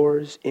is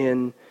yours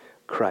in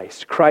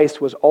Christ.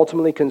 Christ was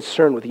ultimately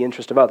concerned with the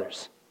interest of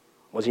others.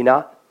 Was he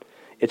not?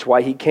 It's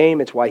why he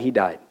came. It's why he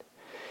died.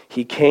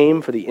 He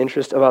came for the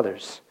interest of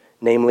others,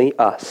 namely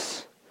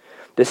us.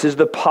 This is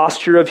the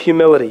posture of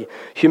humility.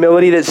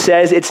 Humility that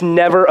says it's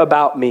never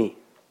about me.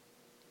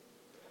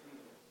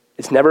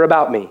 It's never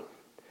about me.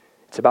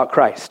 It's about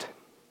Christ.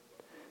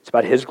 It's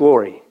about his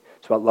glory.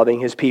 It's about loving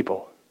his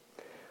people.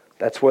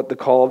 That's what the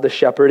call of the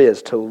shepherd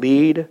is, to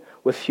lead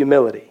with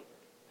humility.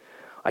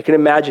 I can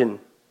imagine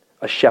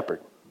a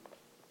shepherd.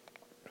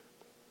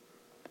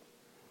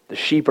 The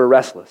sheep are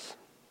restless,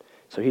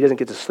 so he doesn't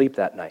get to sleep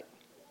that night,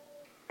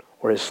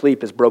 or his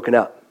sleep is broken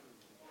up.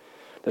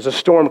 There's a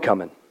storm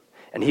coming,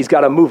 and he's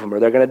got to move them or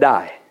they're going to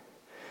die.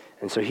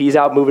 And so he's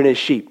out moving his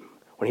sheep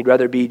when he'd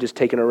rather be just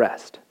taking a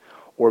rest,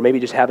 or maybe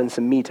just having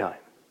some me time.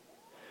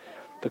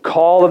 The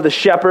call of the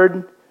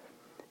shepherd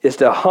is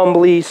to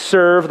humbly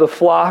serve the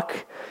flock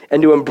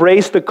and to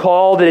embrace the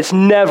call that it's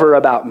never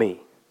about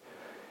me.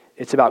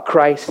 It's about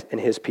Christ and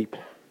his people.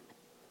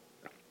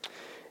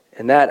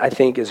 And that, I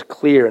think, is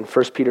clear in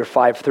 1 Peter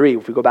 5:3.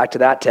 If we go back to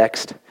that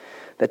text,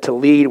 that to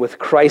lead with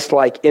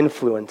Christ-like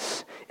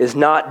influence is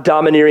not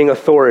domineering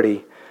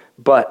authority,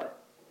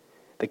 but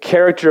the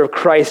character of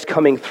Christ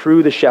coming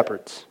through the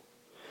shepherds.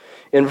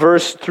 In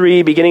verse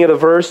 3, beginning of the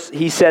verse,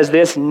 he says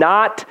this,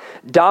 not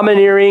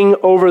domineering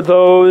over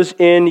those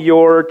in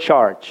your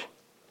charge.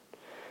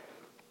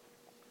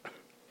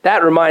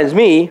 That reminds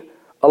me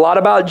a lot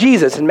about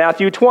Jesus in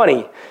Matthew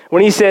 20,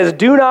 when he says,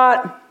 do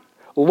not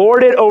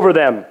lord it over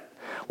them,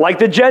 like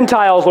the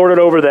Gentiles lorded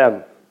over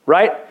them,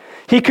 right?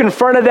 He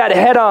confronted that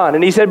head on,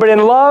 and he said, but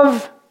in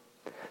love,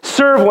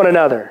 serve one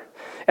another.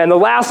 And the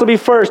last will be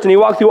first. And he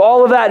walked through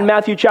all of that in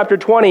Matthew chapter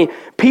 20.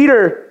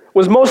 Peter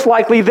was most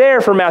likely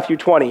there for Matthew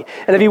 20.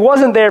 And if he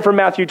wasn't there for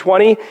Matthew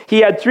 20, he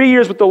had 3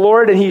 years with the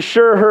Lord, and he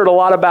sure heard a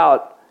lot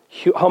about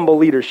humble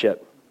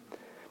leadership,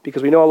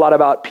 because we know a lot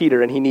about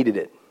Peter, and he needed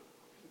it.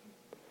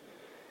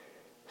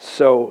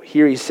 So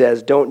here he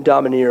says, don't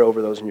domineer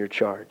over those in your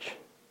charge.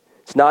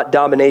 It's not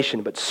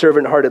domination, but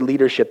servant-hearted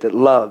leadership that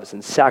loves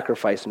and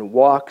sacrifices and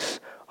walks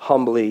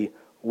humbly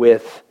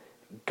with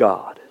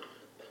God.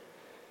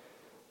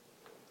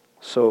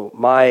 So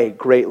my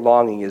great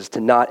longing is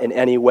to not in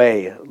any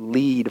way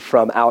lead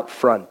from out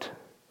front,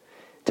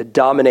 to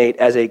dominate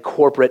as a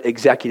corporate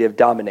executive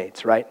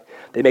dominates, right?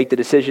 They make the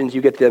decisions,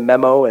 you get the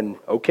memo, and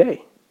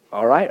okay,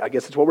 all right, I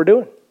guess that's what we're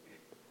doing.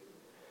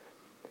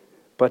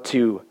 But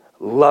to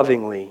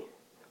lovingly,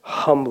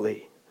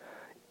 humbly,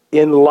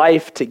 in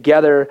life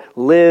together,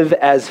 live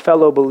as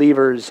fellow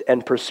believers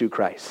and pursue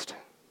Christ.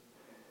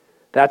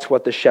 That's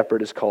what the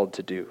shepherd is called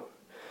to do.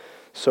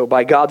 So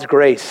by God's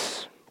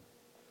grace,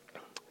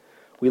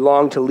 we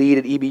long to lead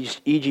at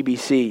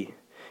EGBC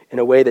in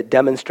a way that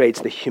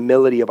demonstrates the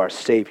humility of our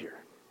Savior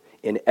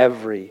in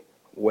every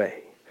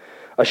way.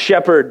 A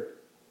shepherd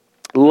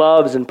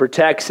loves and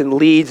protects and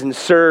leads and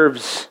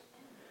serves.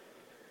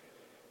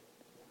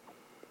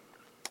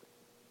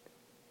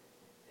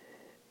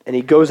 And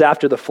he goes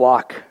after the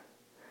flock.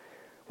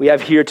 We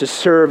have here to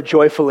serve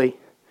joyfully.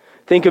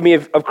 Think of me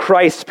of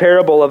Christ's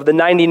parable of the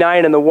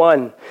 99 and the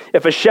 1.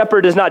 If a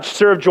shepherd does not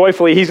serve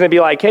joyfully, he's going to be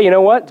like, hey, you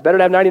know what? It's better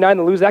to have 99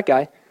 than lose that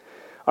guy.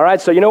 All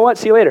right, so you know what?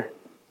 See you later.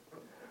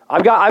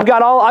 I've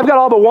got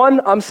all but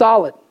one, I'm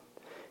solid.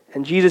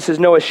 And Jesus says,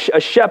 no, a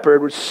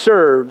shepherd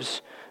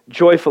serves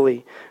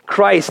joyfully.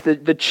 Christ,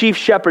 the chief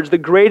shepherd, the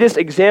greatest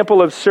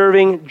example of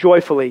serving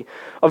joyfully.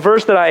 A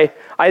verse that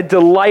I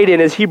delight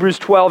in is Hebrews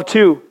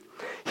 12:2.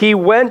 He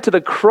went to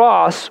the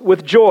cross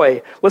with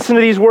joy. Listen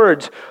to these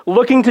words.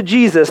 Looking to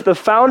Jesus, the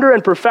founder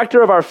and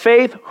perfecter of our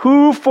faith,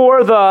 who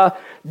for the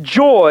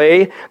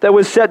joy that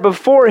was set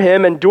before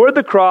him endured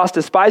the cross,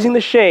 despising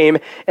the shame,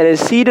 and is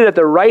seated at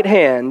the right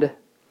hand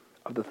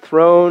of the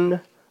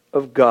throne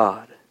of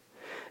God.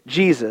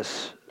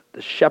 Jesus,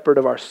 the shepherd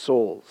of our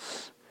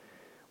souls,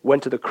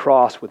 went to the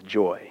cross with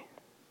joy.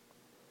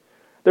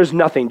 There's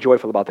nothing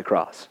joyful about the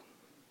cross.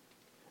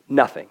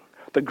 Nothing.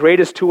 The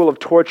greatest tool of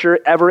torture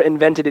ever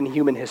invented in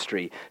human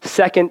history,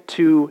 second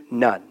to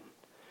none.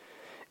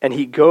 And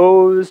he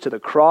goes to the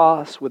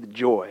cross with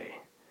joy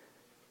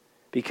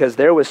because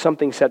there was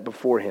something set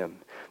before him,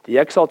 the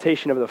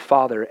exaltation of the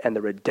Father and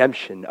the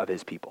redemption of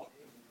his people.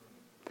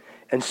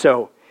 And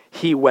so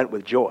he went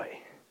with joy.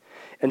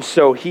 And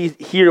so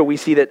here we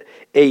see that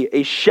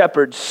a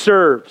shepherd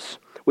serves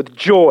with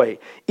joy,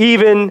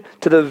 even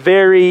to the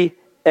very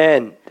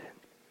end.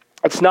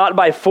 It's not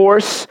by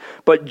force,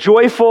 but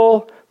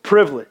joyful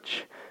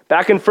privilege.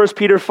 Back in 1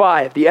 Peter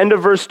 5, the end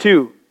of verse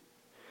 2.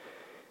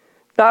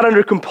 Not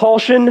under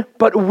compulsion,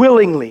 but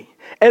willingly,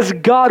 as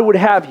God would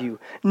have you,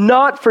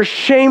 not for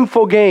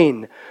shameful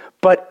gain,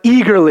 but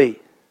eagerly.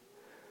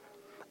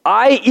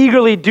 I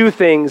eagerly do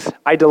things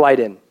I delight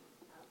in.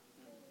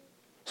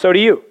 So do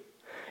you.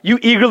 You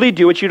eagerly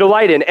do what you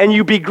delight in, and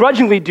you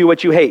begrudgingly do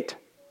what you hate.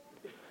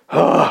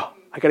 Oh,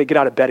 I got to get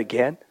out of bed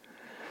again?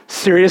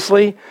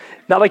 Seriously?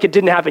 Not like it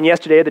didn't happen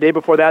yesterday, or the day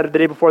before that, or the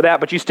day before that,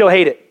 but you still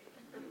hate it.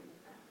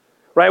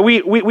 Right?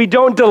 We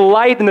don't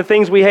delight in the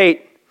things we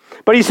hate.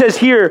 But he says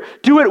here,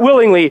 do it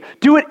willingly,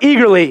 do it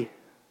eagerly,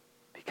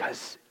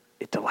 because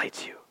it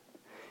delights you.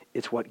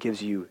 It's what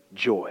gives you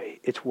joy.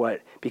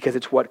 Because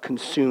it's what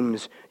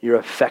consumes your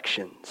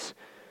affections.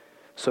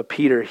 So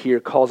Peter here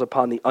calls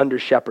upon the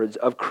under-shepherds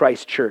of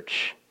Christ's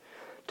church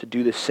to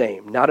do the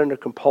same, not under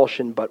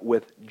compulsion, but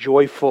with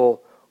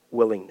joyful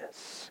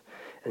willingness.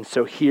 And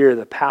so here,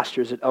 the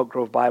pastors at Elk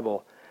Grove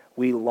Bible,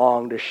 we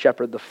long to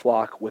shepherd the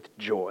flock with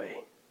joy.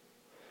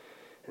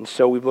 And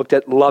so we've looked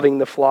at loving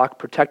the flock,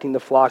 protecting the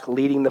flock,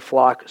 leading the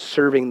flock,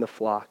 serving the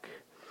flock.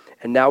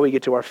 And now we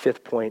get to our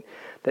fifth point,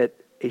 that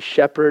a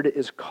shepherd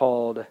is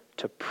called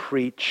to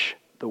preach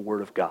the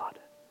word of God,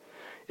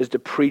 is to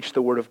preach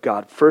the word of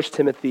God. 2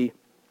 Timothy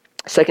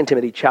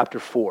chapter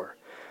 4.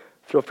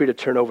 Feel free to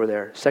turn over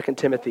there. 2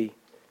 Timothy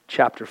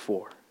chapter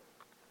 4.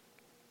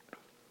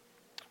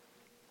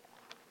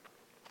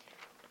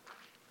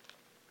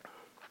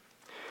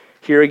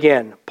 Here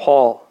again,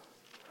 Paul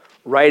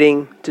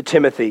writing to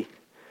Timothy,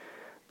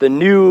 the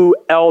new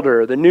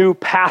elder, the new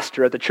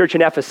pastor at the church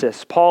in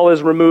Ephesus. Paul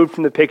is removed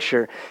from the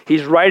picture.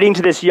 He's writing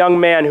to this young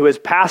man who is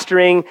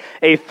pastoring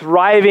a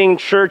thriving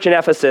church in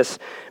Ephesus,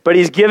 but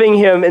he's giving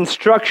him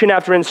instruction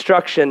after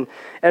instruction.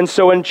 And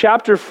so in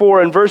chapter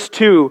 4 and verse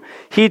 2,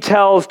 he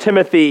tells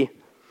Timothy,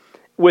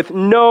 with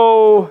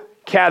no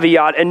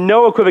caveat and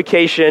no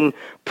equivocation,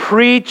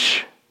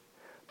 preach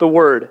the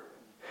word.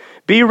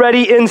 Be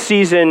ready in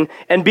season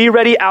and be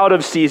ready out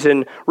of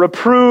season.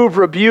 Reprove,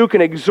 rebuke,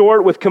 and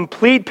exhort with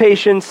complete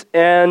patience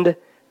and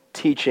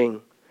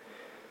teaching.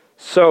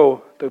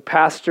 So the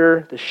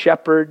pastor, the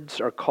shepherds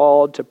are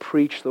called to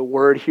preach the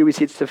word. Here we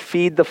see it's to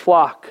feed the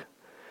flock.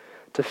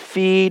 To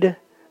feed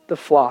the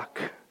flock.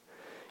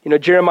 You know,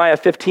 Jeremiah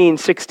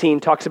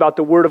 15:16 talks about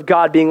the word of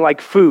God being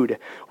like food.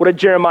 What did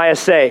Jeremiah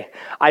say?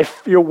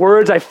 Your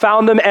words, I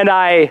found them and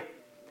I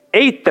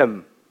ate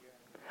them.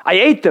 I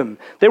ate them.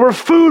 They were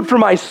food for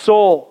my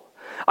soul.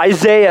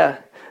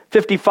 Isaiah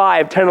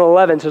 55:10 and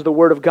 11 says the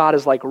word of God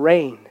is like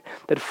rain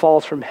that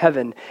falls from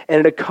heaven,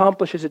 and it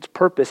accomplishes its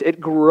purpose. It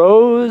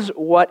grows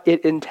what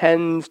it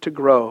intends to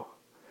grow.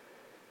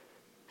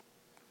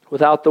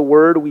 Without the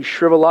word, we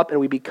shrivel up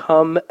and we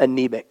become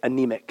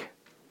anemic.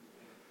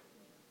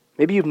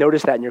 Maybe you've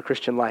noticed that in your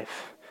Christian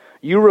life.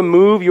 You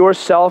remove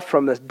yourself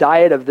from the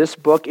diet of this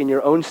book in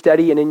your own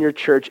study and in your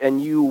church,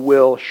 and you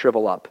will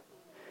shrivel up.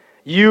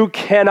 You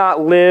cannot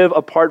live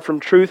apart from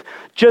truth,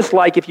 just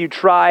like if you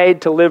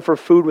tried to live for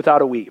food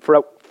without a week,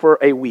 for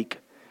a week.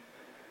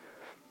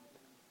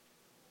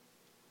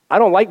 I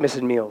don't like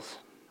missing meals.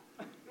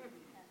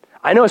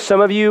 I know some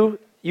of you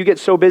get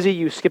so busy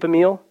you skip a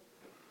meal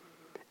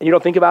and you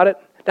don't think about it.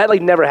 That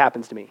never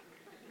happens to me.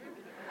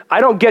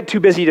 I don't get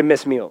too busy to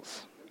miss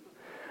meals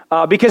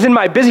because in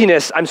my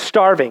busyness, I'm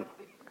starving.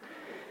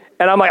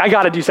 And I'm like, I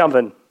got to do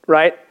something,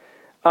 right?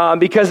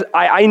 Because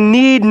I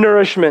need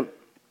nourishment.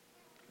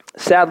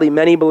 Sadly,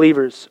 many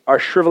believers are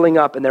shriveling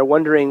up and they're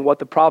wondering what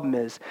the problem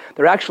is.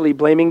 They're actually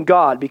blaming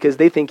God because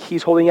they think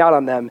he's holding out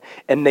on them,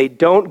 and they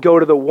don't go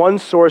to the one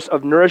source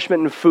of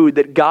nourishment and food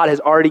that God has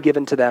already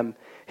given to them,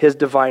 his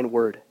divine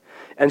word.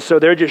 And so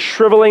they're just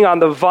shriveling on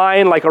the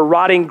vine like a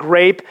rotting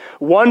grape,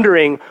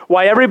 wondering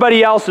why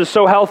everybody else is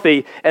so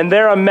healthy and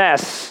they're a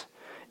mess,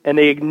 and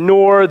they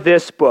ignore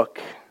this book.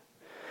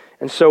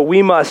 And so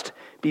we must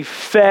be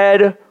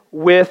fed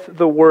with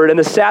the Word. And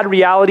the sad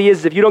reality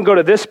is if you don't go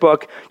to this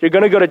book, you're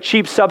going to go to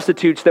cheap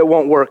substitutes that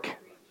won't work.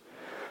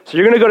 So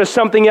you're going to go to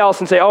something else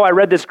and say, oh, I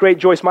read this great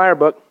Joyce Meyer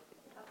book.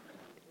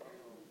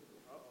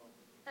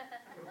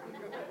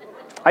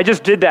 I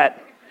just did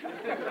that.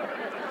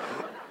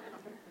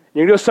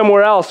 You can go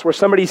somewhere else where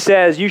somebody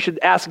says you should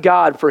ask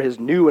God for his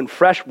new and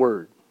fresh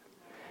word.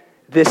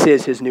 This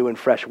is his new and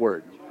fresh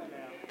word.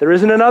 There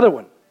isn't another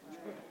one.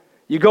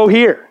 You go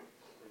here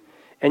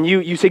and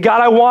you say,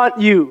 God, I want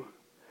you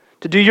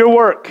to do your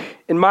work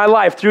in my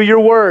life through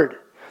your word.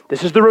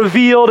 This is the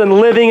revealed and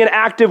living and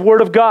active word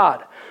of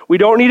God. We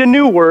don't need a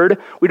new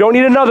word. We don't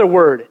need another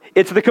word.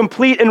 It's the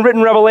complete and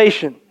written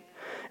revelation.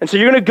 And so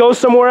you're going to go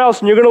somewhere else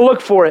and you're going to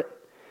look for it.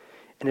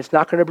 And it's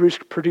not going to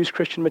produce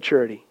Christian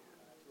maturity.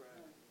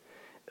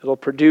 It'll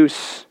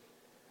produce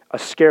a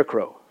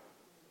scarecrow.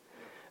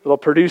 It'll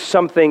produce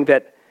something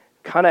that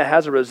kind of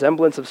has a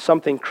resemblance of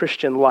something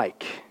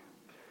Christian-like.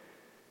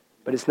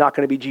 But it's not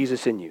going to be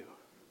Jesus in you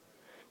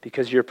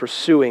because you're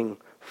pursuing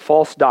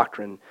false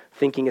doctrine,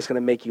 thinking it's going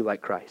to make you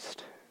like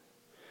Christ.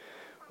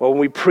 Well, when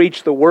we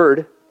preach the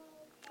word,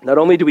 not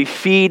only do we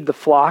feed the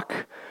flock,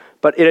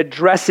 but it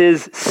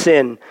addresses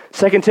sin.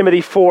 2 Timothy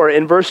 4,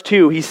 in verse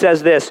 2, he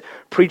says this,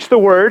 preach the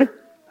word.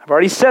 I've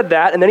already said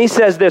that. And then he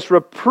says this,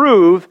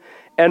 reprove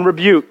and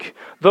rebuke.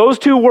 Those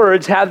two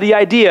words have the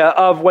idea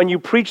of when you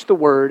preach the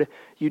word,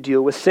 you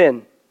deal with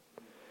sin.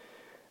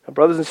 Now,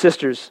 brothers and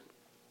sisters,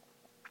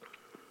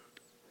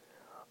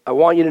 I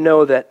want you to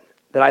know that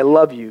I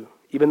love you,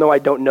 even though I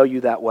don't know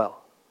you that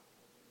well.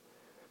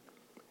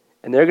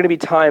 And there are going to be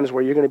times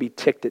where you're going to be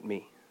ticked at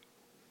me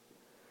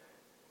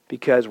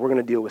because we're going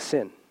to deal with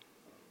sin.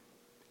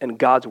 And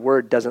God's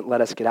word doesn't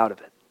let us get out of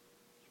it.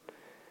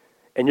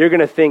 And you're going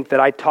to think that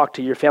I talked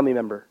to your family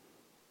member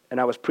and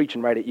I was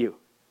preaching right at you.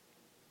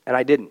 And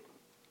I didn't.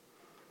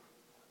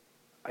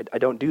 I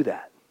don't do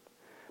that.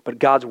 But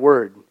God's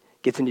word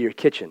gets into your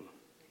kitchen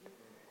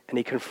and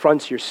he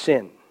confronts your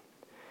sin.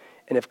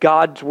 And if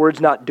God's word's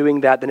not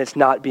doing that, then it's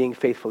not being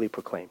faithfully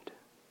proclaimed.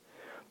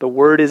 The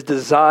word is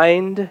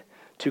designed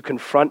to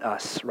confront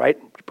us, right?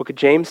 The book of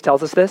James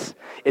tells us this.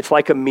 It's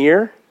like a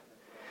mirror.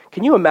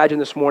 Can you imagine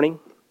this morning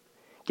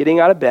getting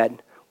out of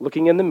bed,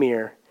 looking in the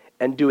mirror,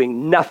 and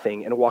doing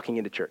nothing and walking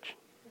into church?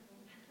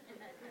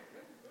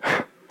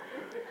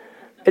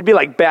 It'd be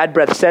like Bad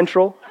Breath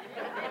Central.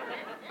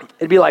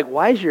 It'd be like,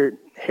 why is your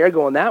hair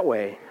going that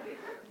way?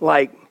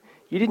 Like,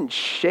 you didn't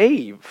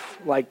shave.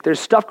 Like, there's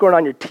stuff going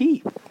on your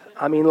teeth.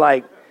 I mean,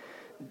 like,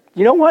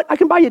 you know what? I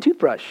can buy you a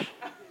toothbrush.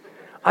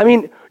 I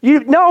mean,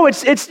 you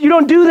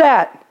don't do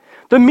that.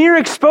 The mirror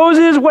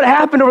exposes what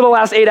happened over the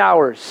last 8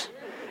 hours.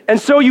 And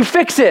so you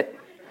fix it.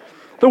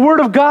 The word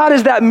of God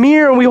is that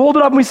mirror, and we hold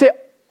it up and we say,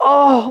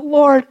 oh,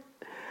 Lord,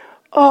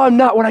 oh, I'm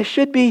not what I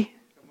should be.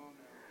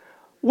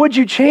 Would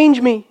you change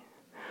me?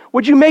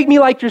 Would you make me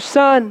like your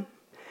son?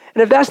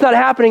 And if that's not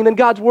happening, then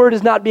God's word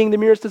is not being the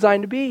mirror it's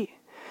designed to be.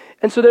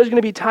 And so there's going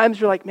to be times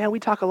you're like, man, we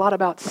talk a lot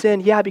about sin.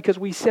 Yeah, because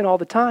we sin all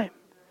the time.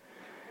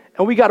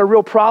 And we got a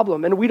real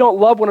problem. And we don't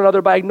love one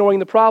another by ignoring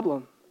the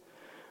problem.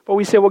 But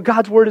we say, well,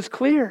 God's word is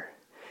clear.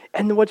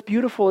 And what's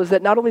beautiful is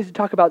that not only does he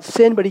talk about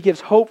sin, but he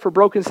gives hope for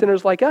broken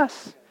sinners like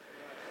us.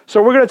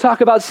 So we're going to talk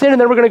about sin, and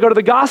then we're going to go to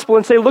the gospel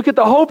and say, look at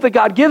the hope that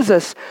God gives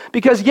us.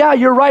 Because, yeah,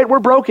 you're right, we're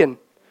broken.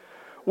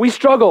 We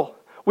struggle.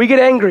 We get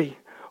angry.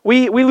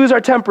 We lose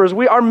our tempers.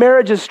 Our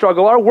marriages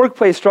struggle. Our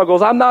workplace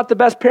struggles. I'm not the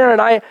best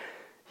parent.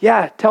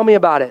 Tell me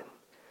about it.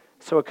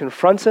 So it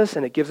confronts us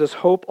and it gives us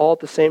hope all at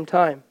the same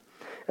time.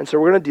 And so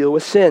we're going to deal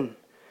with sin.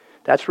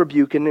 That's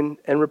rebuke and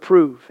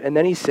reprove. And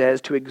then he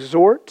says to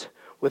exhort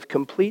with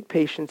complete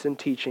patience and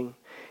teaching.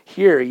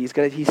 Here he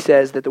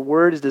says that the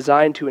word is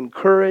designed to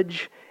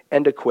encourage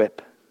and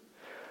equip.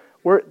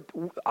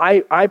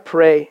 I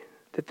pray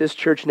that this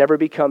church never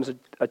becomes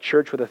a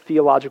church with a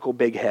theological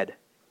big head.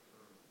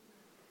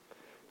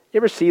 You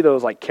ever see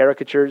those like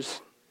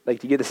caricatures,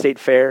 like you get the state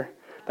fair,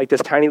 like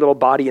this tiny little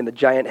body and the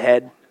giant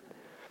head, and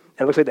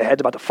it looks like the head's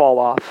about to fall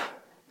off?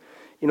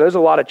 You know, there's a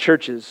lot of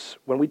churches,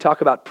 when we talk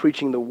about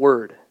preaching the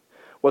word,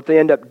 what they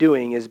end up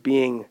doing is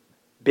being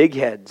big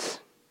heads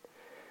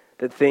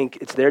that think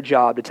it's their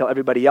job to tell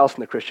everybody else in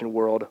the Christian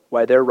world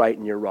why they're right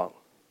and you're wrong.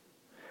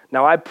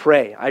 Now I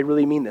pray, I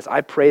really mean this, I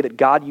pray that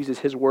God uses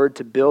his word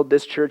to build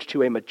this church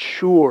to a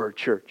mature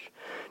church.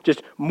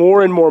 Just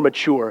more and more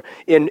mature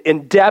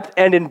in depth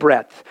and in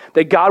breadth.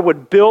 That God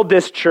would build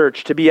this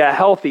church to be a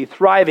healthy,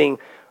 thriving,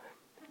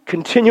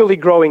 continually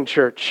growing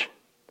church.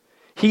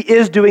 He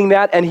is doing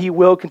that and he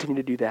will continue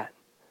to do that.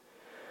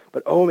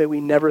 But may we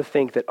never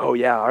think that,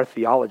 our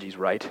theology's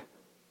right.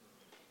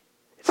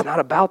 It's not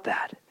about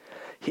that.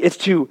 It's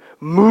to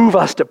move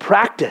us to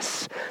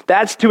practice.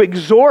 That's to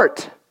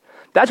exhort.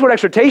 That's what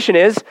exhortation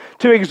is.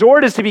 To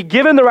exhort is to be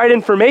given the right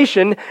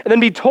information and then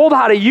be told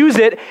how to use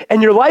it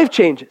and your life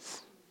changes.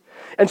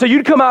 And so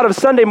you'd come out of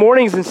Sunday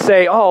mornings and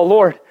say, oh,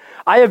 Lord,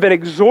 I have been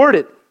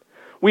exhorted.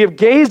 We have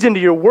gazed into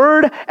your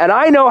word, and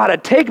I know how to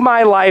take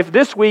my life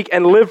this week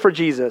and live for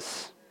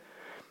Jesus.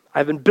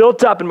 I've been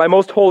built up in my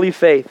most holy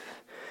faith.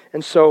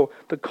 And so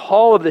the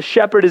call of the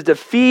shepherd is to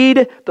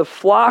feed the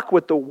flock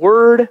with the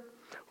word,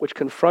 which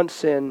confronts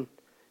sin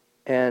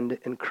and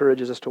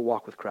encourages us to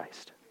walk with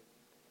Christ.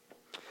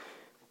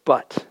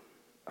 But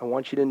I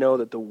want you to know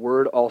that the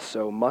word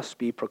also must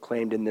be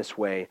proclaimed in this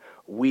way.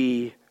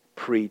 We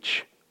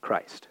preach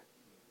Christ.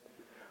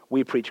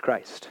 We preach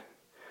Christ.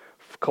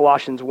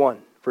 Colossians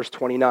 1, verse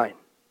 29.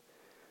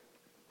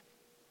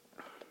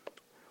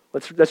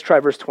 Let's try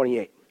verse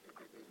 28.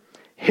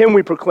 Him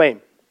we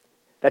proclaim.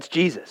 That's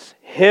Jesus.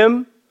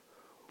 Him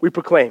we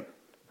proclaim,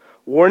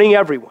 warning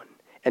everyone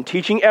and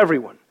teaching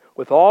everyone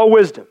with all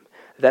wisdom,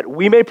 that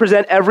we may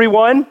present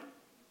everyone, do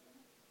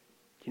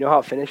you know how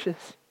it finishes?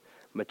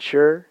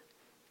 Mature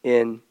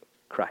in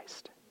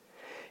Christ.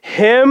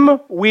 Him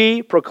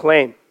we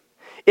proclaim.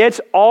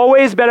 It's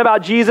always been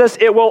about Jesus.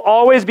 It will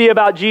always be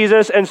about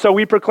Jesus. And so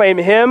we proclaim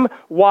him.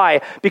 Why?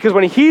 Because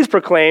when he's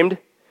proclaimed,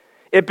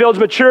 it builds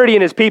maturity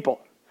in his people.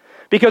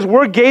 Because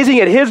we're gazing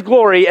at his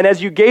glory, and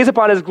as you gaze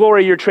upon his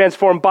glory, you're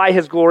transformed by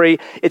his glory.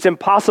 It's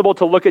impossible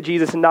to look at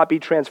Jesus and not be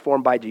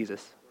transformed by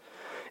Jesus.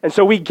 And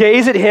so we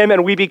gaze at him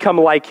and we become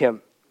like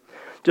him.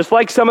 Just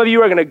like some of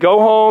you are going to go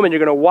home and you're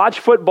going to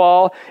watch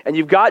football, and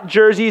you've got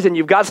jerseys and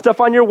you've got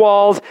stuff on your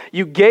walls,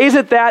 you gaze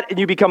at that and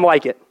you become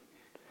like it.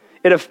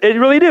 It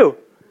really do.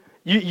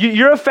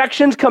 Your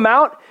affections come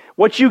out.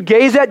 What you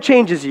gaze at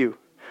changes you.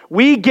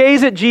 We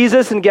gaze at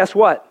Jesus, and guess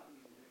what?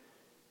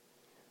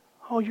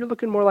 Oh, you're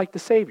looking more like the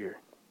Savior.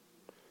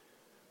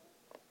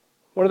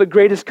 One of the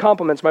greatest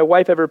compliments my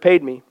wife ever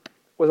paid me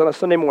was on a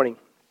Sunday morning.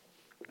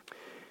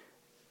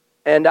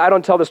 And I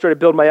don't tell the story to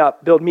build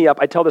me up.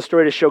 I tell the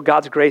story to show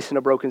God's grace in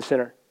a broken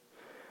sinner.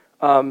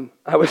 I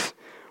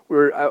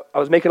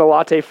was making a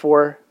latte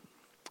for her,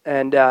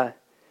 and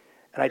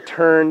I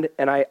turned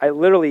and I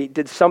literally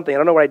did something. I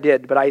don't know what I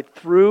did, but I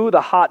threw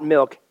the hot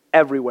milk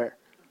everywhere.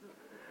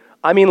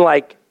 I mean,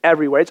 like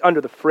everywhere. It's under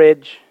the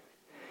fridge.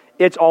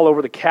 It's all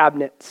over the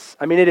cabinets.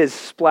 I mean, it is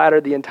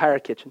splattered the entire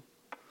kitchen.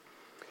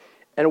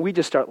 And we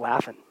just start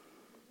laughing.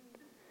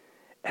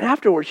 And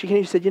afterwards, she came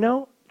and said,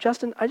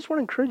 Justin, I just want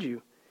to encourage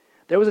you.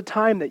 There was a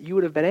time that you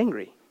would have been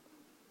angry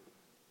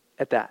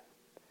at that.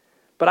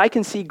 But I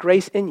can see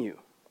grace in you.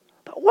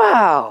 But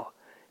wow,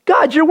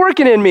 God, you're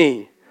working in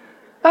me.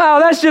 Oh,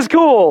 that's just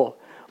cool.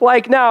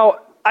 Like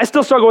now, I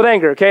still struggle with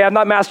anger, okay? I've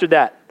not mastered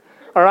that,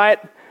 all right?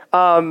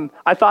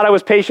 I thought I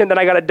was patient, then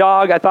I got a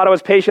dog. I thought I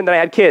was patient, then I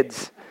had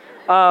kids.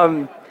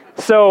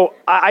 So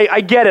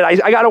I get it.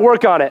 I got to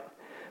work on it.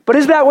 But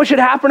is that what should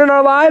happen in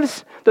our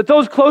lives? That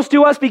those close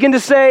to us begin to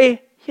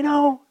say,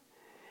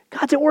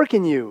 God's at work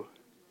in you.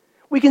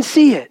 We can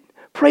see it.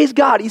 Praise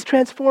God. He's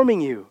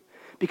transforming you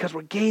because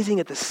we're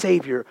gazing at the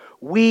Savior.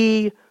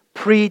 We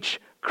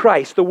preach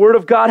Christ. The Word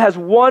of God has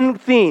one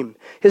theme.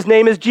 His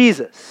name is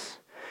Jesus.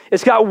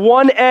 It's got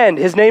one end.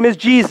 His name is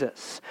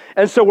Jesus.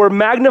 And so we're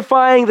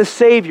magnifying the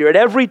Savior at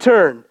every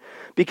turn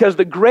because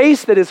the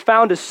grace that is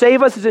found to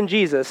save us is in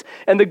Jesus,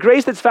 and the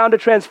grace that's found to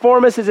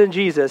transform us is in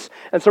Jesus.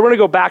 And so we're going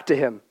to go back to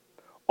him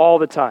all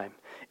the time.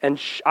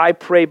 And I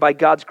pray by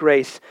God's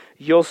grace,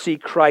 you'll see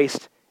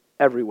Christ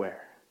everywhere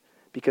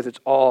because it's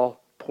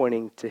all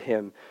pointing to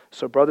him.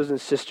 So brothers and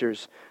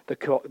sisters, the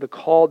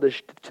call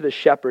to the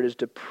shepherd is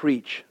to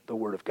preach the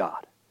word of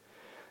God,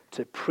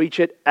 to preach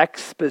it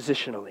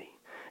expositionally.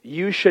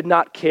 You should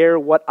not care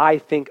what I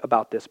think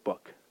about this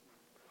book.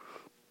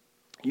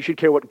 You should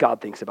care what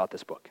God thinks about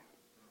this book.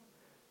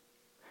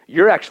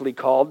 You're actually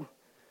called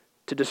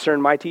to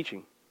discern my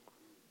teaching.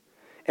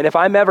 And if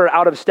I'm ever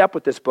out of step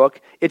with this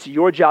book, it's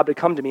your job to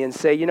come to me and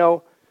say,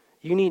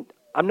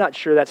 I'm not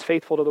sure that's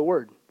faithful to the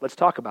word. Let's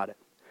talk about it.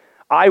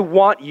 I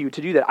want you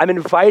to do that. I'm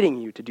inviting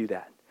you to do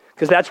that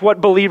because that's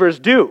what believers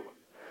do.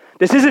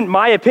 This isn't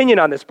my opinion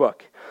on this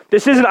book.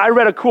 This isn't, I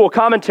read a cool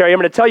commentary, I'm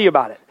going to tell you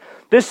about it.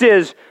 This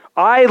is,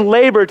 I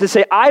labor to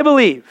say, I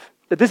believe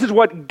that this is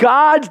what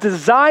God's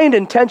designed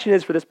intention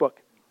is for this book.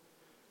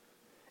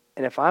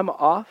 And if I'm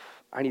off,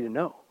 I need to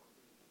know.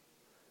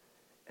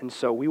 And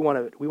so we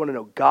want to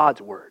know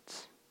God's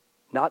words,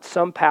 not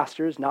some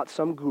pastors, not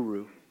some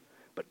guru,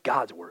 but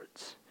God's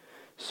words.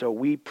 So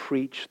we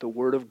preach the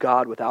word of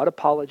God without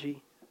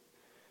apology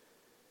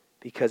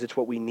because it's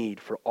what we need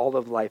for all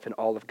of life and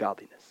all of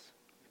godliness.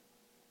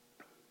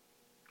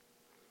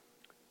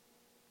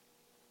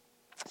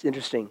 It's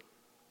interesting.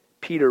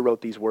 Peter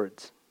wrote these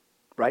words,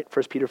 right?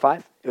 1 Peter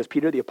 5. It was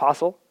Peter, the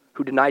apostle,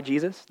 who denied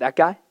Jesus, that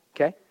guy,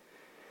 okay?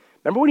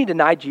 Remember when he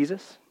denied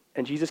Jesus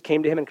and Jesus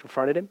came to him and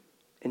confronted him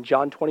in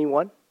John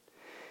 21?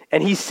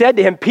 And he said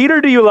to him, Peter,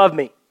 do you love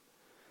me?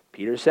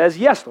 Peter says,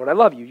 yes, Lord, I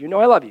love you. You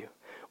know I love you.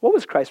 What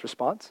was Christ's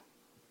response?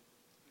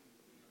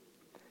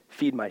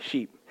 Feed my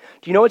sheep.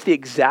 Do you know it's the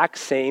exact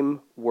same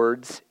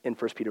words in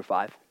 1 Peter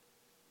 5?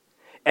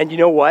 And you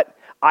know what?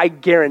 I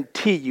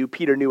guarantee you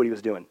Peter knew what he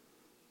was doing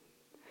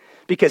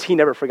because he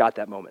never forgot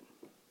that moment.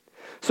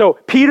 So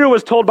Peter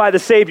was told by the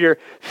Savior,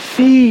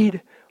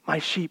 feed my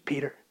sheep,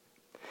 Peter.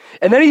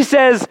 And then he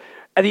says,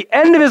 at the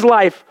end of his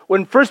life,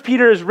 when 1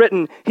 Peter is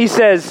written, he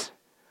says,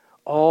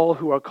 all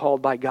who are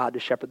called by God to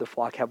shepherd the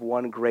flock have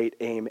one great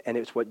aim, and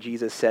it's what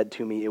Jesus said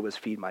to me, it was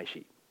feed my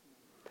sheep.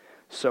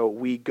 So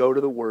we go to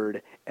the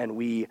Word and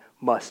we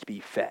must be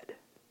fed.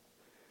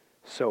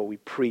 So we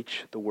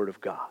preach the Word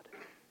of God.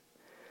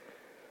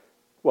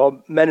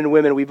 Well, men and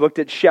women, we've looked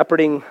at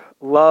shepherding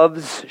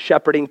loves,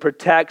 shepherding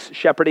protects,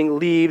 shepherding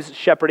leaves,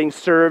 shepherding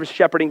serves,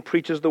 shepherding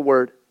preaches the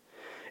Word.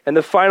 And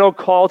the final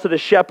call to the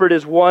shepherd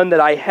is one that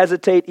I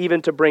hesitate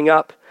even to bring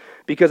up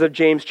because of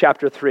James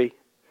chapter 3.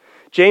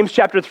 James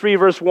chapter 3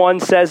 verse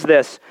 1 says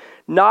this,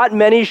 "Not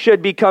many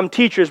should become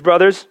teachers,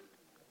 brothers,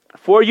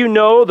 for you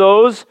know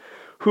those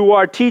who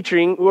are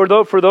teaching,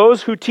 or for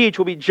those who teach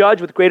will be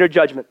judged with greater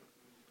judgment."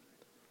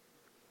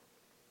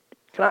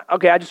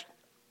 Can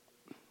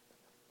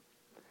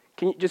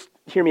you just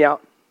hear me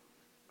out?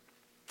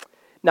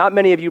 Not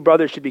many of you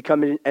brothers should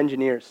become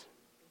engineers,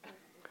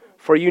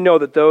 for you know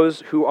that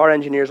those who are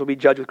engineers will be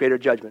judged with greater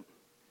judgment.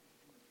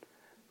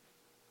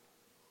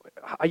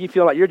 How are you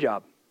feeling about your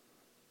job?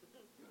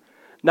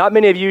 Not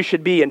many of you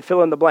should be, and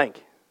fill in the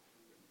blank,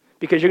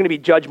 because you're going to be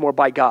judged more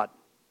by God.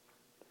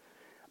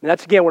 And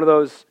that's again one of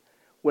those,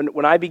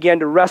 when I began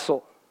to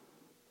wrestle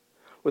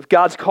with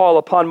God's call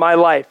upon my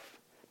life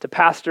to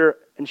pastor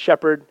and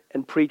shepherd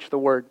and preach the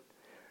Word,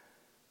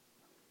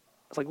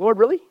 I was like, Lord,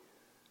 really?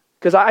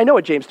 Because I know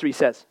what James 3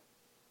 says.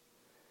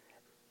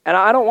 And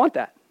I don't want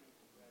that.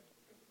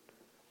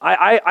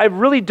 I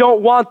really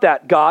don't want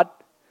that, God.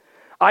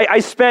 I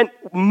spent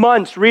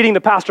months reading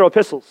the pastoral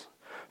epistles.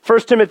 1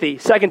 Timothy,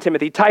 2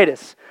 Timothy,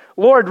 Titus.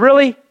 Lord,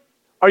 really?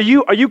 Are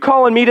you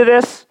calling me to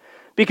this?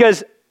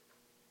 Because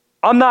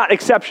I'm not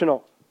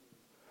exceptional.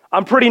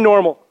 I'm pretty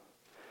normal.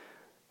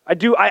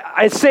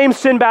 I same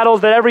sin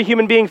battles that every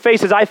human being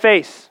faces, I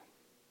face.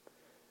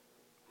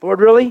 Lord,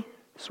 really?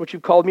 This is what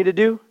you've called me to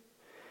do?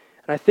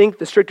 And I think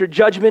the stricter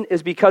judgment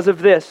is because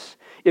of this.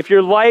 If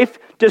your life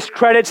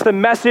discredits the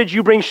message,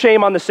 you bring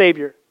shame on the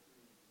Savior.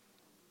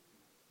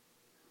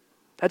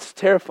 That's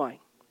terrifying.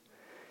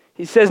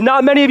 He says,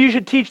 not many of you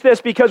should teach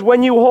this, because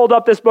when you hold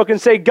up this book and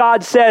say,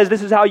 God says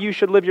this is how you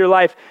should live your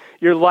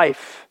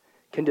life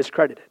can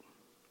discredit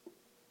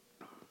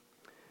it.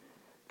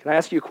 Can I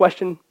ask you a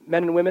question,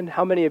 men and women?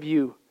 How many of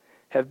you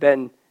have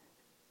been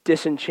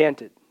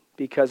disenchanted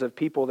because of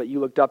people that you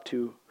looked up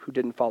to who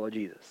didn't follow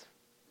Jesus?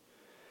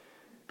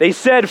 They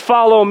said,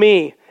 follow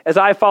me as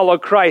I follow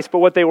Christ, but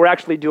what they were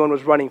actually doing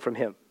was running from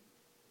him.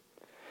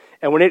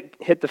 And when it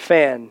hit the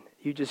fan,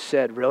 you just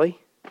said, really?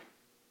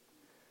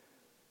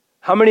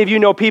 How many of you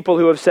know people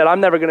who have said,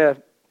 I'm never going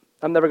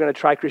to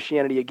try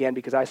Christianity again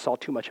because I saw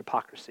too much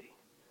hypocrisy?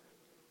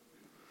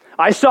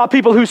 I saw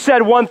people who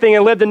said one thing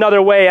and lived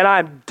another way, and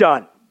I'm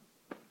done.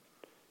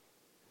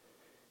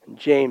 And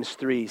James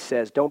 3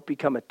 says, don't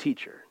become a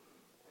teacher,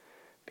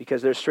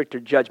 because there's stricter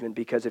judgment,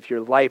 because if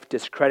your life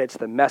discredits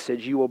the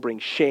message, you will bring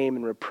shame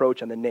and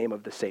reproach on the name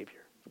of the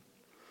Savior.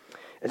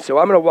 And so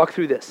I'm going to walk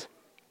through this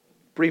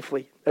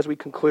briefly as we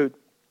conclude.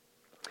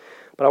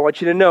 But I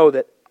want you to know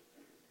that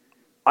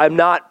I'm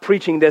not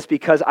preaching this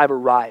because I've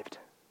arrived.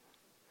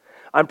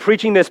 I'm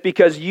preaching this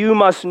because you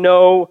must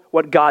know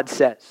what God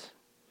says.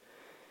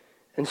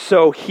 And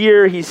so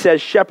here he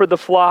says, shepherd the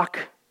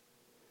flock.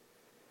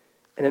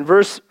 And in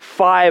verse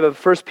 5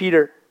 of 1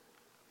 Peter,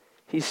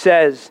 he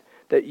says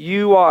that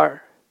you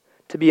are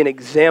to be an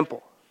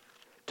example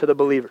to the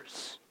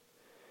believers.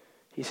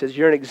 He says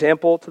you're an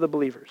example to the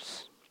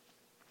believers.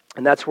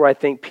 And that's where I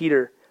think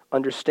Peter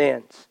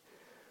understands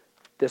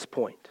this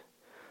point.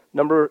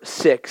 Number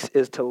 6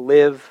 is to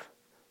live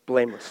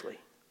blamelessly.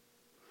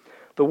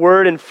 The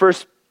word in 1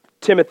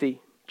 Timothy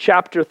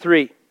chapter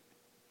 3,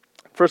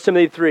 1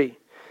 Timothy 3,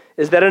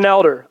 is that an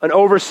elder, an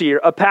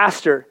overseer, a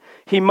pastor,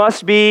 he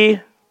must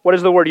be, what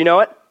is the word? You know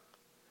it?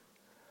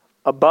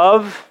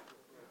 Above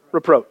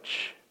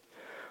reproach.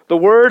 The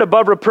word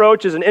above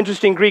reproach is an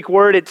interesting Greek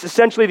word. It's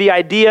essentially the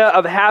idea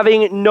of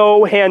having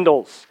no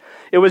handles.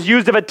 It was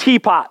used of a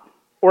teapot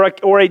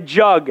or a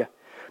jug,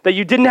 that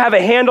you didn't have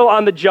a handle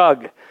on the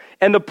jug.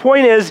 And the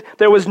point is,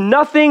 there was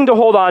nothing to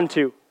hold on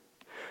to.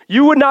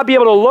 You would not be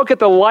able to look at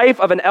the life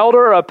of an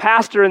elder or a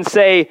pastor and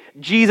say,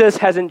 Jesus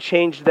hasn't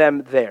changed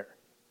them there.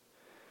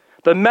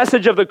 The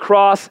message of the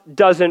cross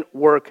doesn't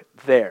work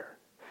there.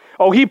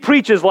 Oh, he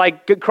preaches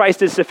like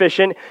Christ is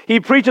sufficient. He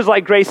preaches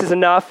like grace is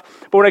enough.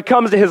 But when it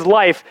comes to his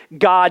life,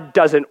 God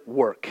doesn't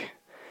work.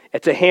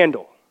 It's a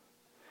handle.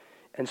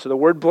 And so the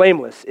word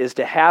blameless is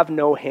to have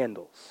no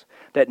handles,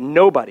 that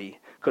nobody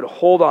could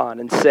hold on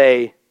and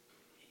say,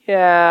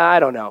 yeah,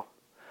 I don't know.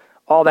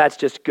 All that's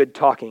just good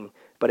talking,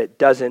 but it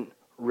doesn't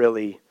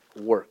really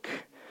work.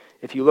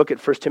 If you look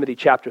at 1 Timothy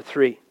chapter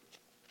 3,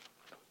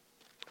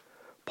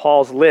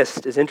 Paul's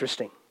list is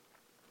interesting.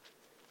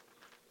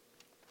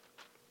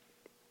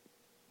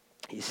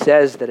 He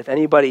says that if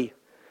anybody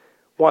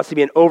wants to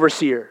be an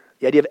overseer,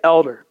 the idea of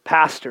elder,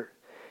 pastor,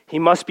 he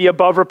must be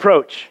above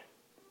reproach.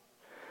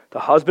 The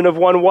husband of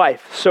one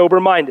wife,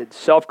 sober-minded,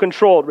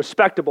 self-controlled,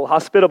 respectable,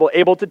 hospitable,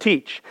 able to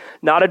teach,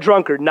 not a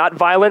drunkard, not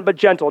violent but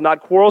gentle,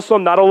 not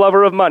quarrelsome, not a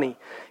lover of money.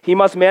 He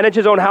must manage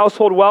his own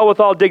household well with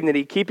all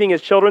dignity, keeping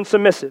his children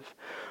submissive.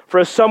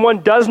 For if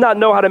someone does not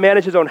know how to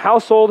manage his own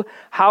household,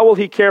 how will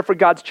he care for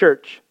God's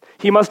church?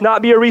 He must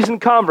not be a recent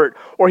convert,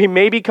 or he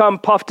may become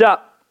puffed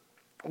up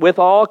with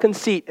all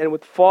conceit and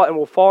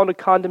will fall into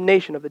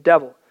condemnation of the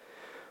devil.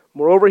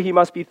 Moreover, he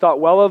must be thought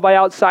well of by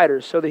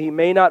outsiders, so that he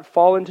may not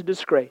fall into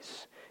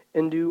disgrace,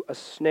 into a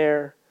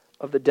snare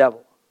of the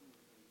devil.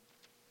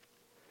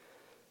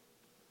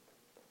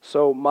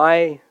 So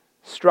my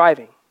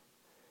striving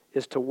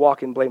is to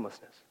walk in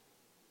blamelessness,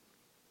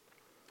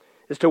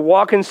 is to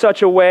walk in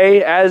such a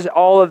way, as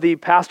all of the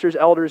pastors,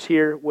 elders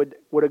here would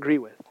agree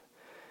with,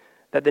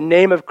 that the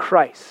name of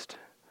Christ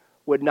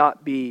would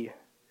not be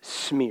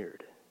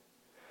smeared,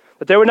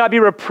 that there would not be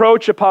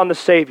reproach upon the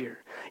Savior.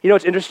 You know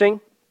what's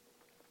interesting?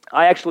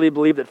 I actually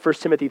believe that 1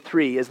 Timothy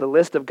 3 is the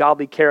list of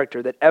godly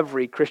character that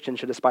every Christian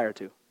should aspire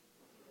to.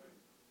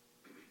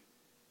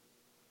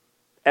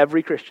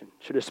 Every Christian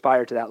should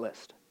aspire to that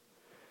list.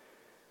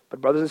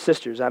 But brothers and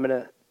sisters, I'm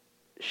going to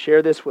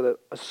share this with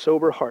a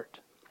sober heart.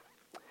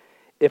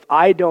 If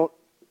I don't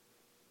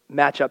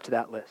match up to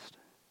that list,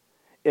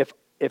 if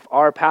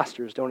our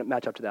pastors don't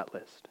match up to that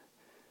list,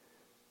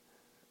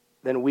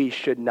 then we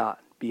should not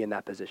be in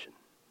that position.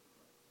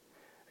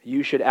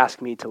 You should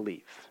ask me to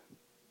leave,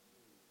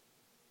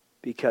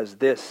 because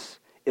this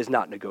is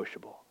not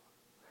negotiable.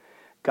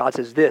 God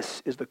says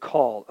this is the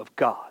call of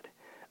God.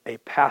 A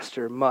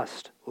pastor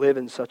must live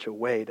in such a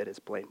way that is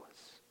blameless.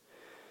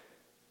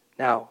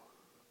 Now,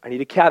 I need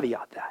to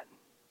caveat that.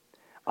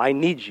 I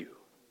need you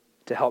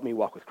to help me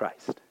walk with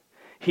Christ.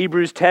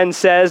 Hebrews 10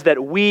 says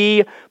that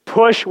we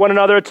push one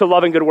another to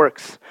love and good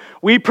works.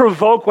 We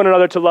provoke one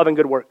another to love and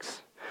good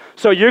works.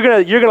 So you're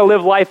gonna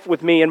live life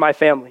with me and my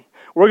family.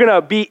 We're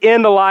gonna be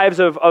in the lives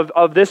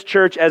of this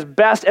church as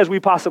best as we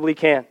possibly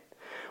can.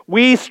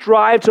 We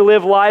strive to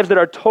live lives that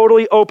are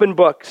totally open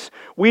books.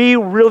 We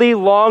really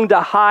long to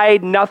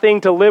hide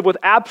nothing, to live with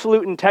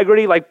absolute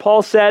integrity, like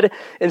Paul said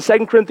in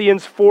 2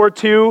 Corinthians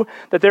 4:2,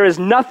 that there is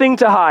nothing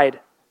to hide.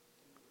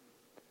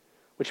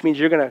 Which means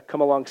you're going to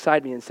come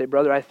alongside me and say,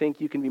 brother, I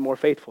think you can be more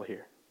faithful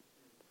here.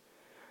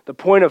 The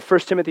point of 1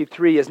 Timothy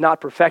 3 is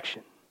not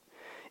perfection.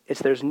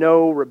 It's there's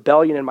no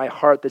rebellion in my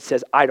heart that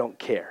says, I don't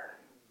care.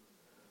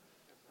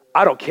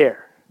 I don't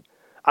care.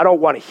 I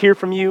don't want to hear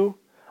from you.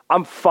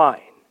 I'm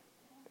fine.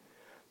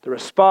 The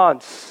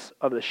response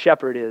of the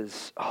shepherd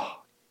is,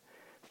 oh,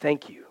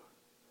 thank you.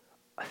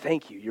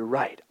 Thank you. You're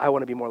right. I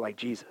want to be more like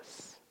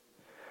Jesus.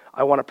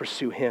 I want to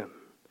pursue him.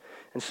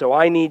 And so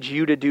I need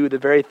you to do the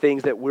very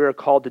things that we're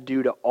called to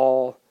do to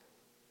all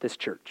this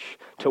church,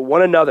 to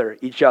one another,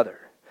 each other,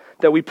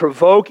 that we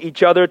provoke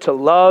each other to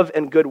love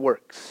and good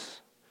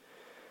works.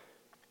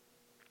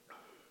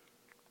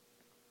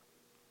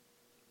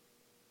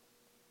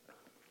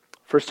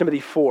 First Timothy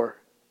 4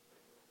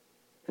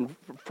 and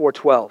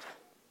 4:12.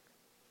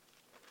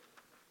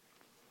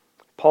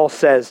 Paul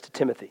says to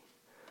Timothy,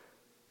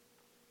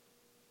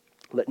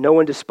 let no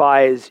one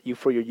despise you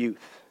for your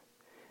youth.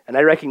 And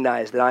I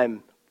recognize that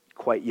I'm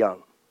quite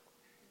young.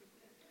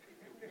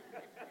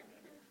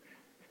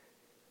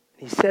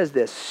 He says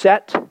this,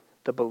 set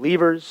the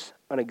believers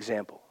an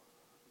example.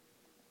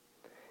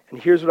 And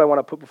here's what I want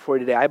to put before you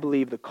today. I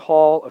believe the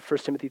call of 1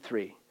 Timothy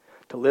 3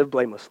 to live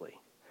blamelessly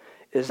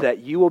is that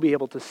you will be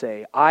able to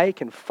say, I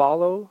can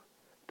follow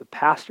the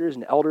pastors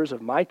and elders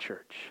of my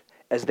church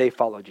as they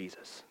follow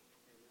Jesus.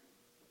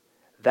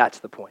 That's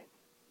the point.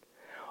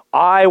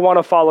 I want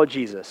to follow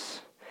Jesus.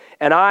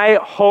 And I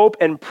hope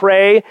and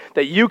pray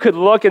that you could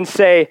look and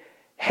say,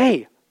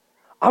 hey,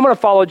 I'm going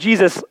to follow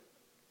Jesus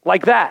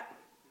like that.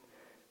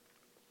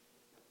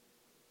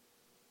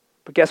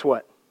 But guess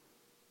what?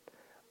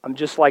 I'm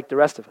just like the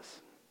rest of us.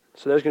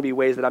 So there's going to be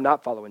ways that I'm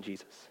not following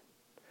Jesus.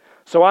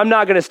 So I'm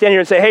not going to stand here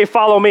and say, hey,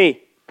 follow me.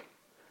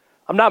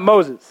 I'm not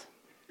Moses.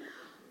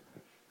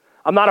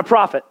 I'm not a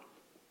prophet.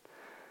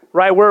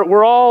 Right?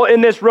 We're all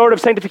in this road of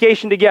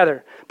sanctification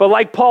together. But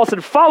like Paul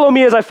said, follow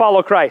me as I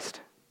follow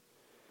Christ.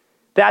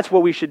 That's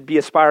what we should be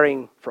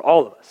aspiring for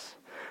all of us.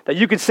 That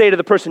you could say to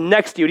the person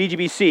next to you at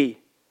EGBC,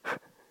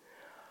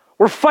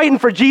 we're fighting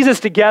for Jesus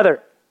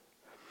together.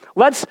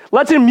 Let's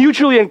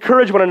mutually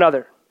encourage one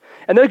another.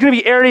 And there's going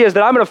to be areas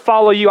that I'm going to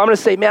follow you. I'm going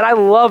to say, man, I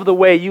love the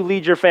way you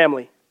lead your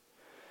family.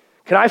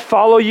 Can I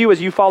follow you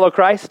as you follow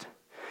Christ?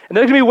 And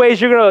there's going to be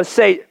ways you're going to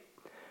say,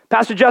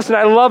 Pastor Justin,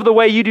 I love the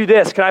way you do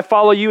this. Can I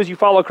follow you as you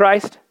follow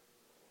Christ?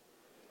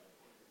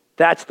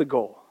 That's the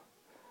goal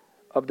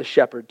of the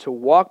shepherd, to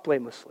walk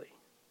blamelessly.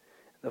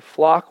 The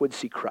flock would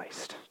see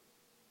Christ.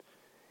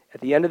 At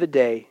the end of the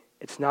day,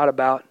 it's not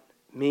about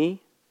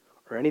me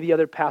or any of the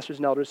other pastors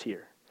and elders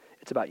here.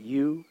 It's about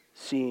you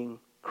seeing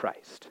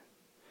Christ.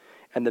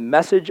 And the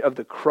message of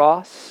the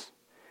cross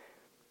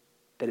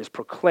that is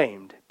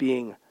proclaimed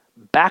being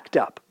backed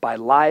up by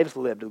lives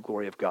lived to the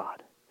glory of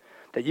God.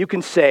 That you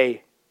can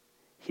say,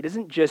 he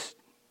doesn't just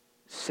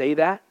say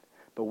that,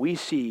 but we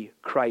see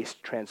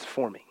Christ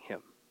transforming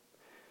him.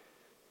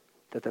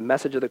 That the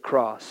message of the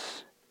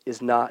cross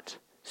is not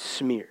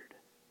smeared.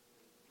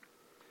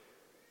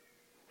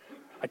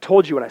 I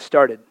told you when I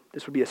started,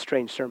 this would be a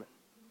strange sermon.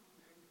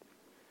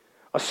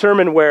 A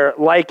sermon where,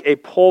 like a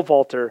pole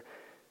vaulter,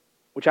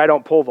 which I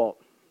don't pole vault.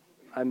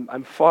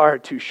 I'm far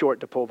too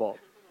short to pole vault.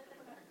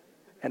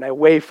 And I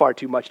weigh far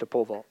too much to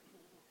pole vault.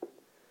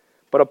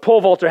 But a pole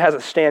vaulter has a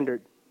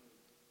standard.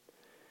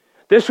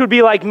 This would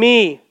be like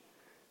me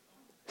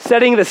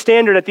setting the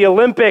standard at the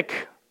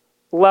Olympic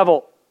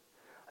level.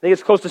 I think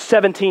it's close to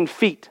 17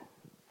 feet.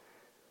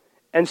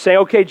 And say,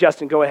 okay,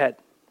 Justin, go ahead.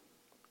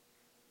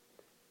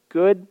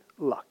 Good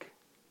luck.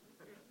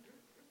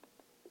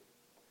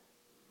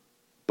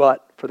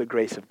 But for the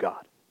grace of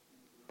God.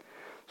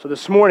 So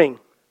this morning,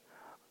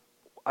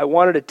 I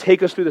wanted to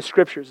take us through the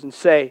scriptures and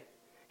say,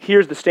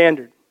 here's the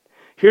standard.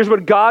 Here's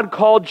what God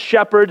called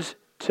shepherds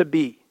to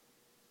be.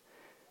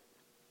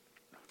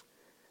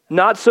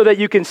 Not so that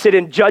you can sit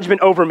in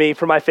judgment over me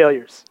for my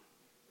failures,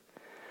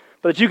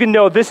 but that you can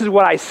know this is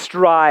what I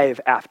strive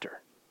after.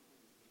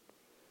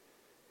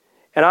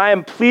 And I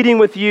am pleading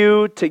with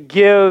you to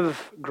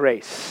give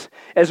grace,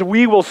 as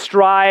we will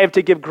strive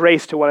to give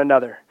grace to one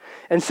another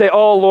and say,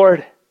 oh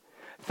Lord,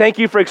 thank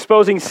you for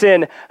exposing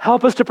sin.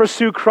 Help us to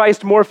pursue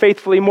Christ more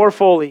faithfully, more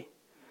fully,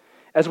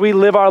 as we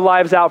live our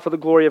lives out for the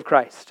glory of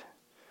Christ.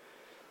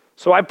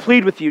 So I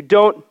plead with you,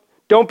 don't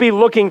be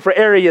looking for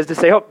areas to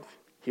say, oh,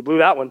 he blew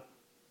that one.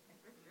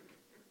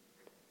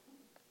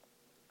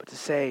 But to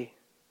say,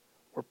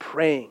 we're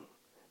praying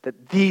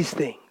that these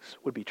things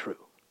would be true.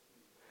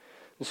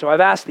 And so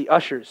I've asked the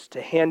ushers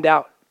to hand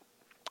out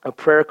a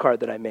prayer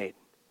card that I made.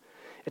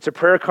 It's a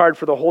prayer card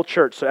for the whole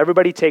church, so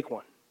everybody take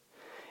one.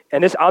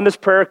 And on this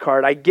prayer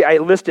card, I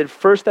listed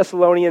 1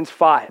 Thessalonians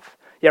 5.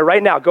 Yeah,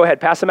 right now, go ahead,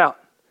 pass them out.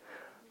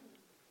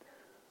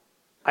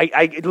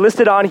 I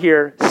listed on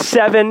here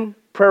 7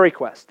 prayer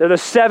requests. They're the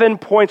 7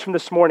 points from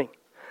this morning.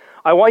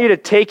 I want you to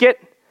take it.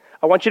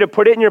 I want you to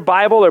put it in your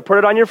Bible or put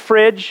it on your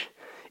fridge.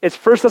 It's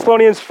 1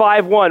 Thessalonians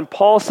 5:1.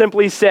 Paul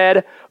simply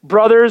said,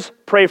 brothers,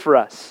 pray for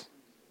us.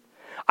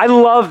 I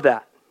love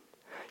that.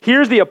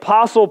 Here's the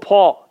Apostle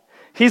Paul.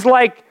 He's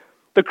like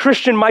the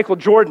Christian Michael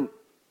Jordan.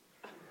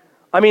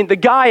 I mean, the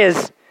guy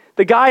is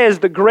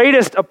the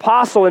greatest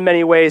apostle in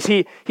many ways.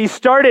 He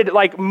started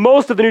like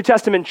most of the New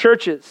Testament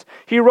churches.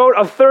 He wrote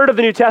a third of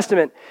the New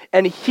Testament,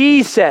 and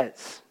he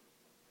says,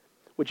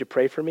 would you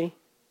pray for me?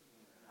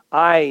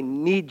 I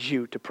need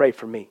you to pray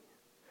for me.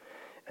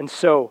 And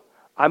so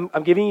I'm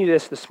giving you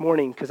this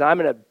morning because I'm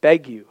going to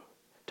beg you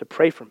to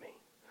pray for me.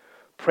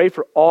 Pray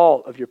for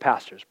all of your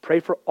pastors. Pray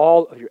for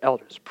all of your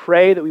elders.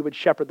 Pray that we would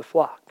shepherd the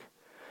flock.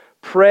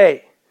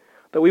 Pray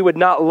that we would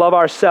not love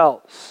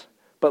ourselves,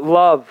 but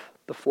love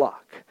the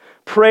flock.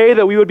 Pray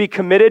that we would be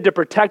committed to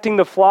protecting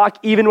the flock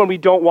even when we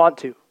don't want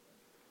to.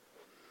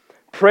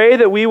 Pray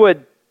that we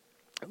would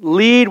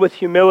lead with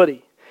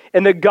humility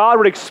and that God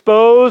would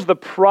expose the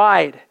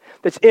pride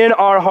that's in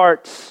our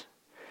hearts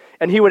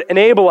and he would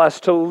enable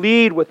us to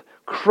lead with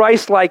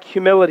Christ-like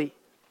humility.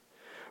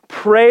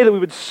 Pray that we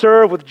would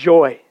serve with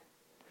joy,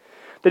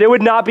 that it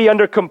would not be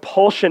under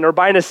compulsion or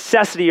by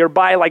necessity or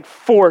by like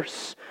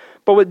force,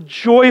 but with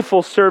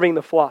joyful serving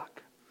the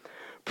flock.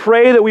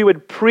 Pray that we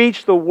would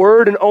preach the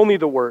word and only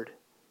the word,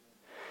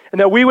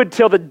 and that we would,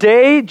 till the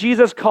day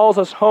Jesus calls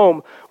us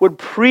home, would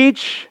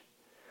preach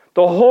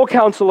the whole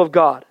counsel of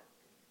God.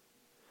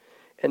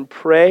 And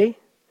pray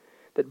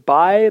that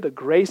by the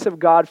grace of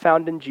God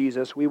found in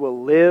Jesus, we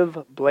will live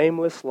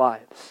blameless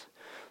lives,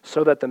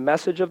 so that the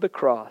message of the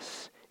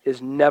cross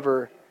is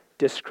never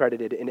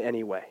discredited in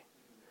any way.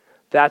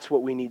 That's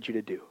what we need you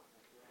to do.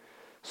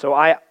 So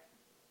I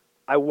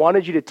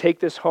wanted you to take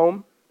this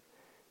home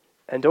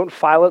and don't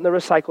file it in the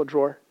recycle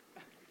drawer.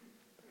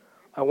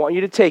 I want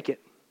you to take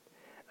it,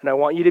 and I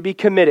want you to be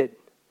committed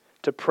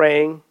to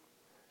praying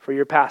for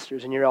your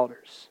pastors and your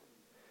elders.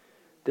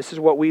 This is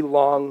what we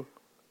long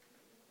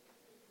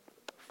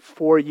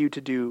for you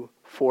to do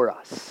for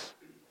us.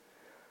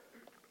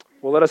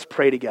 Well, let us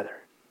pray together.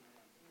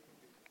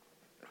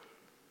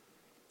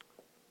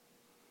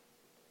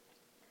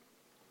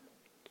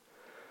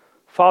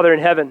 Father in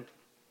heaven,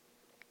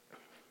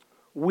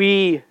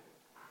 we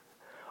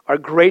are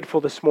grateful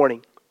this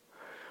morning.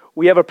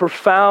 We have a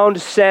profound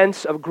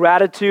sense of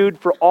gratitude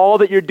for all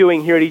that you're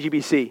doing here at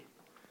EGBC.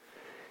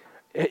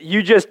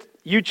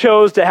 You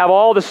chose to have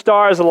all the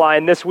stars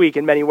align this week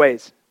in many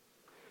ways,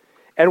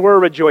 and we're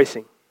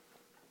rejoicing.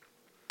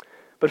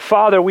 But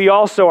Father, we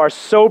also are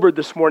sobered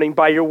this morning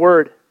by your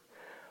word.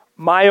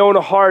 My own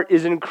heart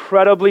is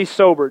incredibly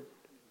sobered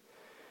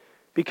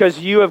because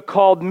you have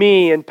called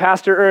me and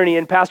Pastor Ernie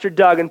and Pastor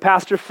Doug and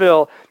Pastor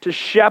Phil to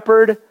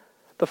shepherd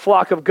the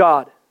flock of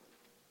God.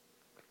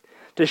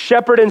 To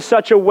shepherd in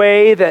such a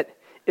way that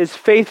is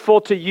faithful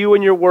to you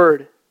and your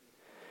word.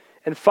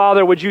 And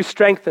Father, would you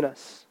strengthen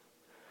us?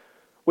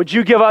 Would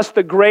you give us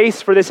the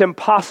grace for this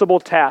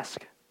impossible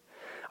task?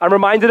 I'm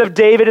reminded of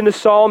David in the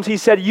Psalms. He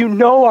said, you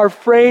know our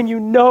frame. You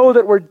know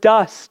that we're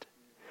dust.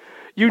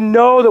 You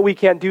know that we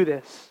can't do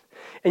this.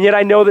 And yet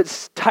I know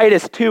that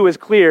Titus 2 is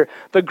clear.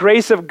 The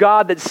grace of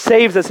God that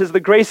saves us is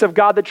the grace of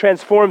God that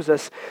transforms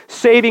us.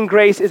 Saving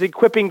grace is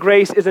equipping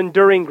grace, is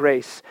enduring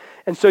grace.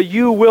 And so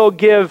you will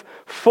give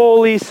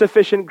fully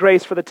sufficient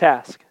grace for the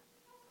task.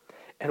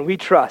 And we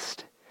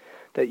trust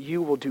that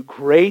you will do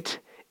great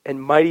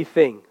and mighty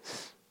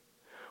things,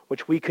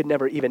 which we could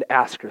never even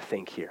ask or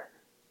think here.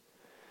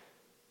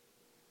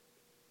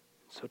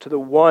 So to the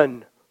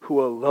one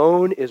who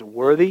alone is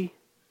worthy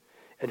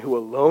and who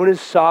alone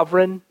is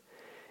sovereign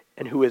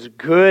and who is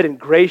good and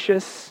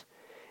gracious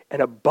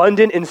and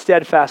abundant in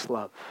steadfast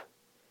love.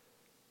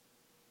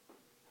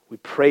 We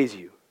praise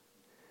you.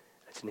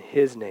 It's in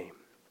his name.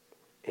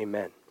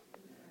 Amen.